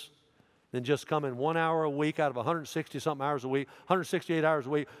Jesus than just coming 1 hour a week out of 160-something hours a week, 168 hours a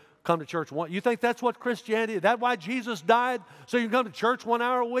week, come to church one. You think that's what Christianity is? That's why Jesus died? So you can come to church 1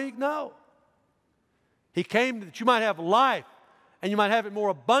 hour a week? No. He came that you might have life, and you might have it more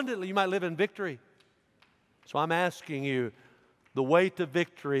abundantly. You might live in victory. So I'm asking you, the way to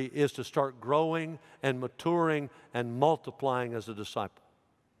victory is to start growing and maturing and multiplying as a disciple.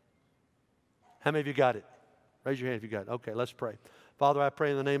 How many of you got it? Raise your hand if you got it. Okay, let's pray. Father, I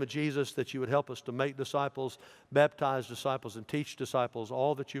pray in the name of Jesus that you would help us to make disciples, baptize disciples, and teach disciples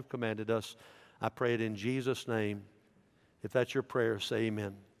all that you've commanded us. I pray it in Jesus' name. If that's your prayer, say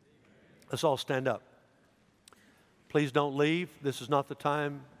amen. Let's all stand up. Please don't leave. This is not the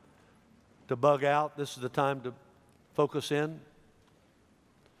time to bug out. This is the time to focus in.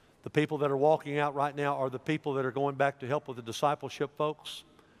 The people that are walking out right now are the people that are going back to help with the discipleship folks.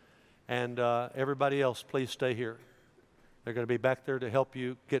 And everybody else, please stay here. They're going to be back there to help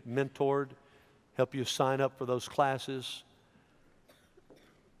you get mentored, help you sign up for those classes.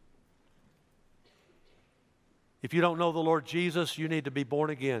 If you don't know the Lord Jesus, you need to be born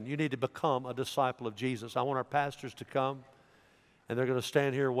again. You need to become a disciple of Jesus. I want our pastors to come, and they're going to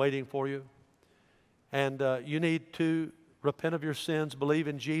stand here waiting for you. And you need to repent of your sins, believe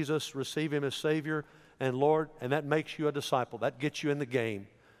in Jesus, receive Him as Savior and Lord, and that makes you a disciple. That gets you in the game.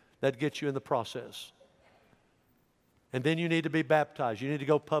 That gets you in the process. And then you need to be baptized. You need to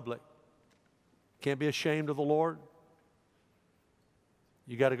go public. Can't be ashamed of the Lord.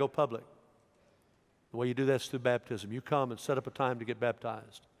 You got to go public. The way you do that is through baptism. You come and set up a time to get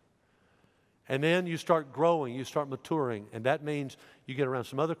baptized. And then you start growing, you start maturing, and that means you get around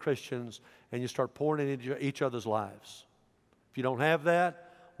some other Christians and you start pouring into each other's lives. If you don't have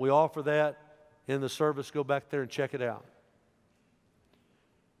that, we offer that in the service. Go back there and check it out.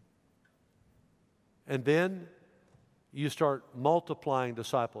 And then you start multiplying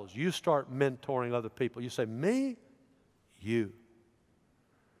disciples. You start mentoring other people. You say, me? You.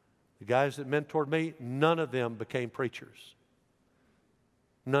 The guys that mentored me, none of them became preachers.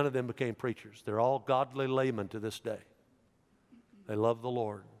 None of them became preachers. They're all godly laymen to this day. They love the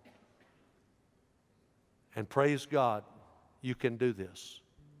Lord. And praise God, you can do this.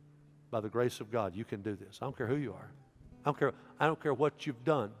 By the grace of God, you can do this. I don't care who you are. I don't care what you've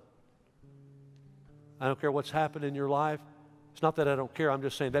done. I don't care what's happened in your life. It's not that I don't care. I'm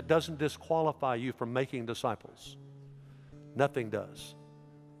just saying that doesn't disqualify you from making disciples. Nothing does.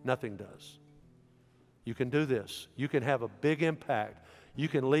 Nothing does. You can do this. You can have a big impact. You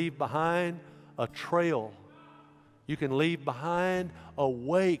can leave behind a trail. You can leave behind a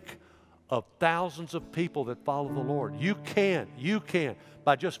wake of thousands of people that follow the Lord. You can,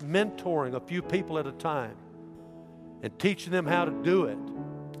 by just mentoring a few people at a time and teaching them how to do it.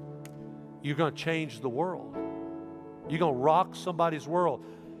 You're going to change the world. You're going to rock somebody's world.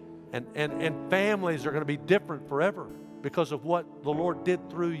 And families are going to be different forever because of what the Lord did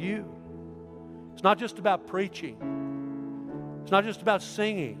through you. It's not just about preaching. It's not just about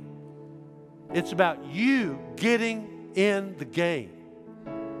singing. It's about you getting in the game.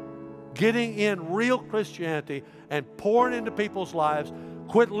 Getting in real Christianity and pouring into people's lives.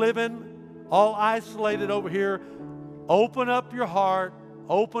 Quit living all isolated over here. Open up your heart.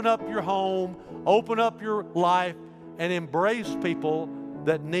 Open up your home. Open up your life and embrace people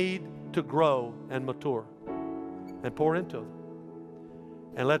that need to grow and mature. And pour into them.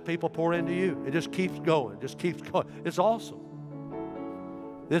 And let people pour into you. It just keeps going. Just keeps going. It's awesome.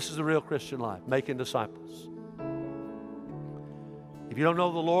 This is the real Christian life, making disciples. If you don't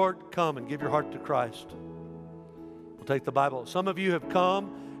know the Lord, come and give your heart to Christ. We'll take the Bible. Some of you have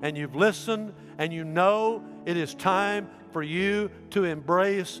come and you've listened and you know it is time for you to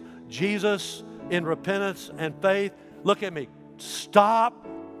embrace Jesus in repentance and faith. Look at me. Stop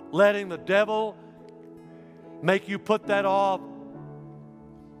letting the devil make you put that off.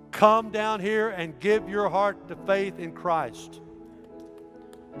 Come down here and give your heart to faith in Christ.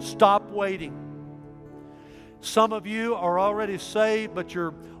 Stop waiting. Some of you are already saved, but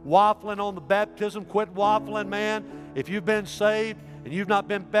you're waffling on the baptism. Quit waffling, man. If you've been saved and you've not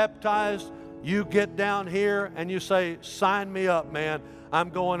been baptized, you get down here and you say, sign me up, man. I'm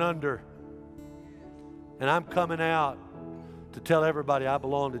going under. And I'm coming out to tell everybody I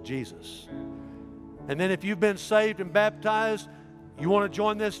belong to Jesus. And then if you've been saved and baptized, you want to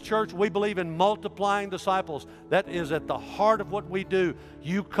join this church? We believe in multiplying disciples. That is at the heart of what we do.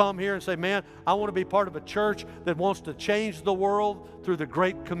 You come here and say, man, I want to be part of a church that wants to change the world through the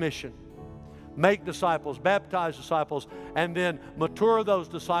Great Commission. Make disciples, baptize disciples, and then mature those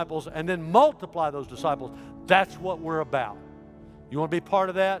disciples, and then multiply those disciples. That's what we're about. You want to be part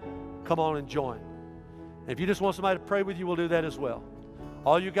of that? Come on and join. And if you just want somebody to pray with you, we'll do that as well.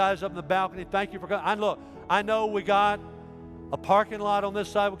 All you guys up in the balcony, thank you for coming. Look, I know we got a parking lot on this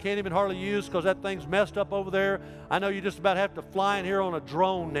side we can't even hardly use because that thing's messed up over there. I know you just about have to fly in here on a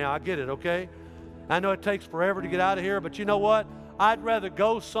drone now. I get it, okay? I know it takes forever to get out of here, but you know what? I'd rather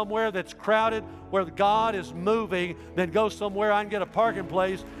go somewhere that's crowded where God is moving than go somewhere I can get a parking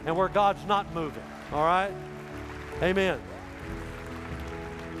place and where God's not moving, all right? Amen.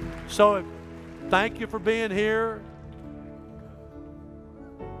 So thank you for being here.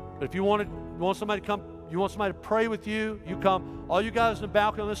 But if you want somebody to come, you want somebody to pray with you, you come. All you guys in the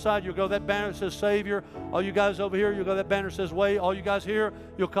balcony on this side, you'll go that banner that says Savior. All you guys over here, you'll go that banner that says Way. All you guys here,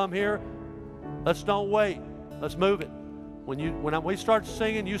 you'll come here. Let's don't wait. Let's move it. When we start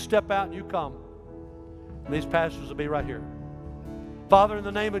singing, you step out and you come. And these pastors will be right here. Father, in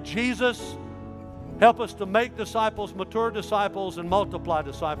the name of Jesus, help us to make disciples, mature disciples, and multiply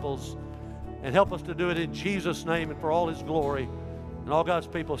disciples. And help us to do it in Jesus' name and for all His glory. And all God's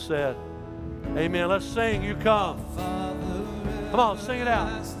people said, amen. Let's sing, You Come. Come on, sing it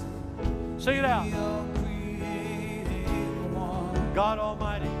out. Sing it out. God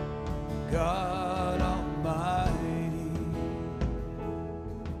Almighty. God Almighty,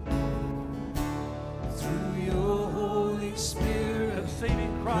 through Your Holy Spirit,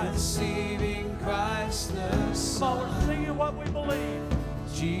 Conceiving Christ. conceiving Christ the Come on, we're Son, singing what we believe.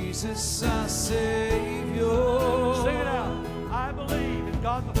 Jesus our Savior. Sing it out. I believe in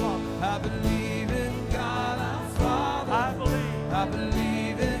God the Father. I believe in God our Father. I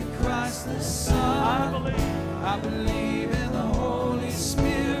believe in Christ the Son. I believe in the Holy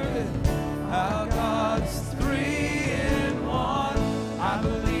Spirit. Our God's three in one. I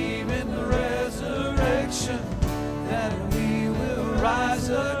believe in the resurrection, that we will rise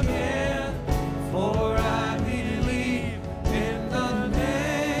again. For I believe in the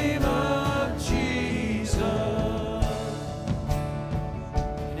name of Jesus.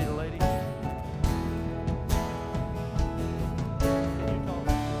 You need a lady? Can you talk?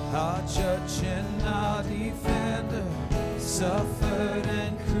 Our judge and our defender suffered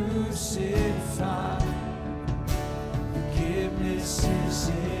and crucified. Forgiveness is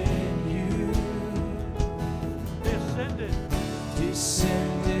in You.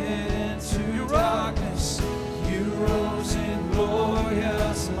 Descended into darkness. You rose in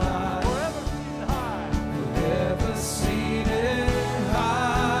glorious light. Forever seated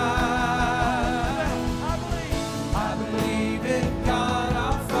high. I believe in God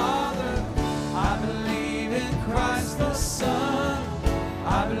our Father. I believe in Christ the Son.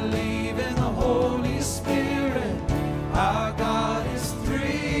 I believe in the Holy Spirit. Our God is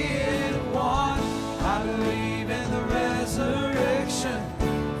three in one. I believe in the resurrection,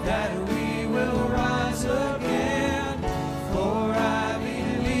 that we will rise again. For I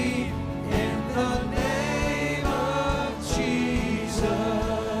believe in the name of Jesus.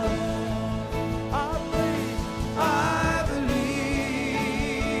 I believe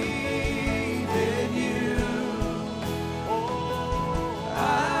in You. I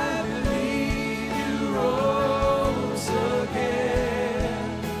believe You rose again.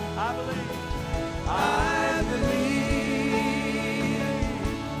 I believe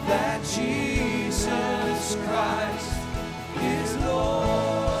that Jesus Christ is Lord.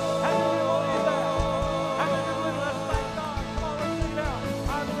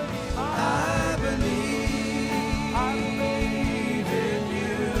 I believe in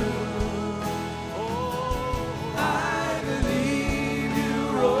You. I believe You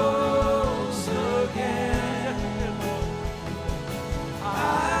rose again.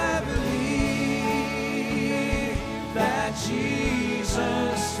 I believe that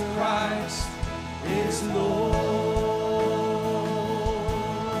Jesus Christ is Lord.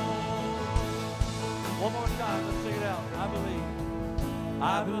 One more time, let's sing it out.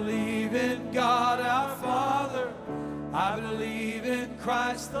 I believe in God our Father. I believe in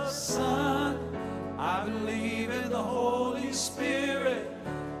Christ the Son. I believe in the Holy Spirit.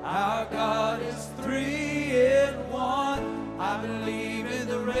 Our God is three in one. I believe in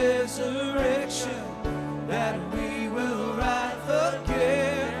the resurrection, that we will rise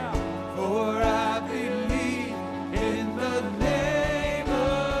again. For I believe in the name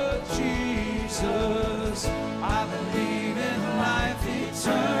of Jesus. I believe in life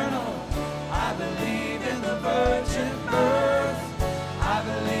eternal. I believe in the virgin birth. I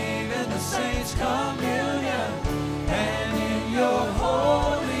believe in the saints' communion, and in Your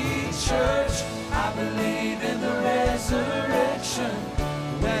holy church. I believe in the resurrection,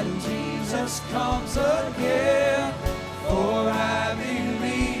 that Jesus comes again. For I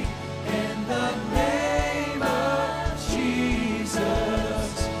believe in the name of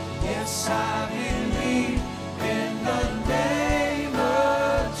Jesus. Yes, I believe in the name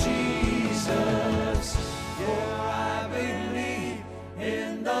of Jesus. Yeah, I believe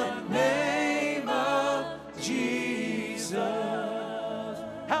in the name of Jesus.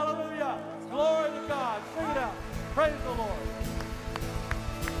 Hallelujah. Glory to God. Sing it out. Praise the Lord.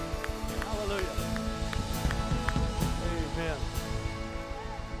 Hallelujah. Amen.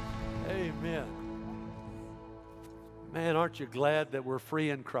 Amen. Man, aren't you glad that we're free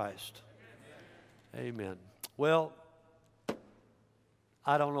in Christ? Amen. Well,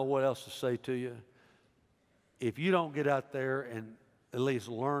 I don't know what else to say to you. If you don't get out there and at least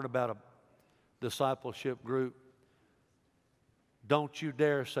learn about a discipleship group, don't you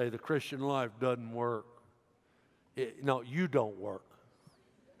dare say the Christian life doesn't work. No, you don't work.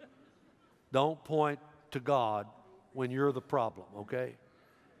 Don't point to God when you're the problem, okay?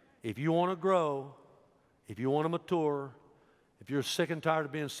 If you want to grow, if you want to mature, if you're sick and tired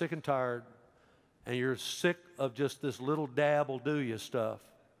of being sick and tired, and you're sick of just this little dab will do you stuff,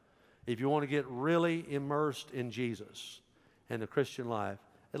 if you want to get really immersed in Jesus and the Christian life,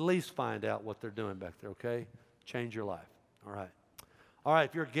 at least find out what they're doing back there, okay? Change your life, all right? All right,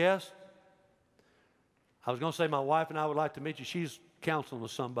 if you're a guest, I was going to say my wife and I would like to meet you. She's counseling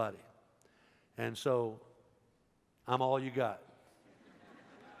with somebody. And so I'm all you got.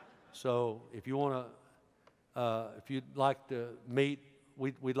 So if you want to, if you'd like to meet,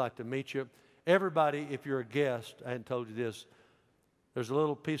 we'd like to meet you. Everybody, if you're a guest, I hadn't told you this, there's a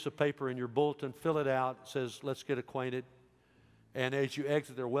little piece of paper in your bulletin. Fill it out. It says, let's get acquainted. And as you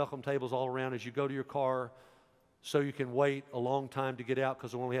exit, there are welcome tables all around. As you go to your car, so you can wait a long time to get out,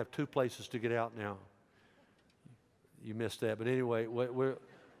 because we only have 2 places to get out now. You missed that. But anyway,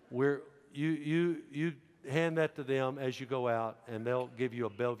 you hand that to them as you go out, and they'll give you a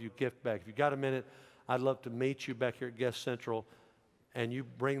Bellevue gift bag. If you got a minute, I'd love to meet you back here at Guest Central. And you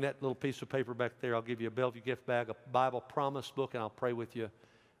bring that little piece of paper back there. I'll give you a Bellevue gift bag, a Bible promise book, and I'll pray with you.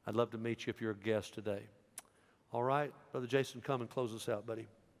 I'd love to meet you if you're a guest today. All right? Brother Jason, come and close us out, buddy.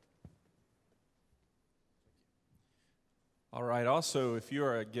 All right. Also, if you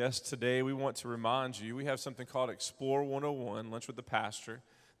are a guest today, we want to remind you, we have something called Explore 101, Lunch with the Pastor.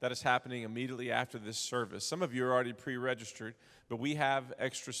 That is happening immediately after this service. Some of you are already pre-registered, but we have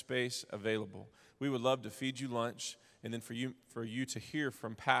extra space available. We would love to feed you lunch, and then for you to hear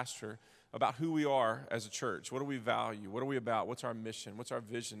from Pastor about who we are as a church. What do we value? What are we about? What's our mission? What's our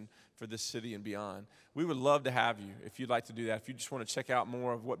vision for this city and beyond? We would love to have you if you'd like to do that. If you just want to check out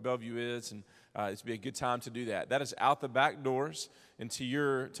more of what Bellevue is, and it'd be a good time to do that. That is out the back doors, and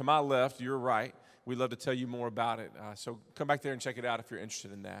to my left, your right. We'd love to tell you more about it. So come back there and check it out if you're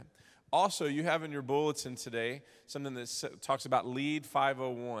interested in that. Also, you have in your bulletin today something that talks about Lead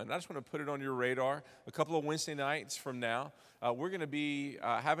 501. I just want to put it on your radar. A couple of Wednesday nights from now, we're going to be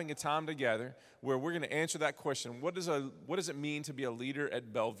having a time together where we're going to answer that question. What does it mean to be a leader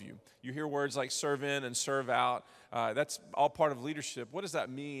at Bellevue? You hear words like serve in and serve out. That's all part of leadership. What does that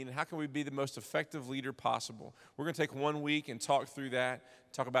mean? How can we be the most effective leader possible? We're going to take 1 week and talk through that,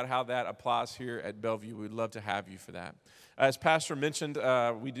 talk about how that applies here at Bellevue. We'd love to have you for that. As Pastor mentioned,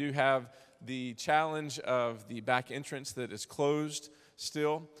 we do have the challenge of the back entrance that is closed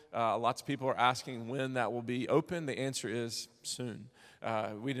still. Lots of people are asking when that will be open. The answer is soon.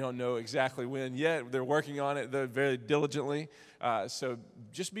 We don't know exactly when yet. They're working on it very diligently. So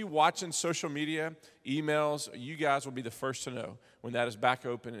just be watching social media, emails. You guys will be the first to know when that is back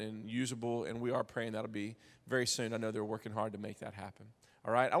open and usable, and we are praying that'll be very soon. I know they're working hard to make that happen.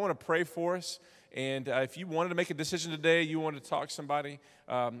 All right, I want to pray for us. And if you wanted to make a decision today, you wanted to talk to somebody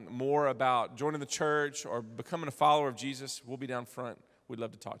more about joining the church or becoming a follower of Jesus, we'll be down front. We'd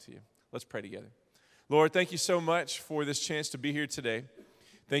love to talk to you. Let's pray together. Lord, thank you so much for this chance to be here today.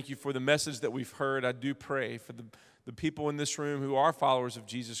 Thank you for the message that we've heard. I do pray for the people in this room who are followers of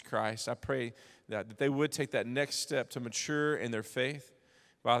Jesus Christ. I pray that they would take that next step to mature in their faith,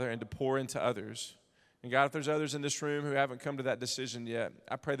 Father, and to pour into others. And God, if there's others in this room who haven't come to that decision yet,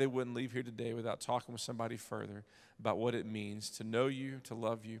 I pray they wouldn't leave here today without talking with somebody further about what it means to know you, to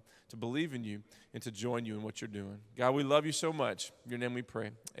love you, to believe in you, and to join you in what you're doing. God, we love you so much. In your name we pray.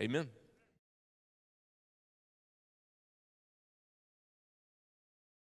 Amen.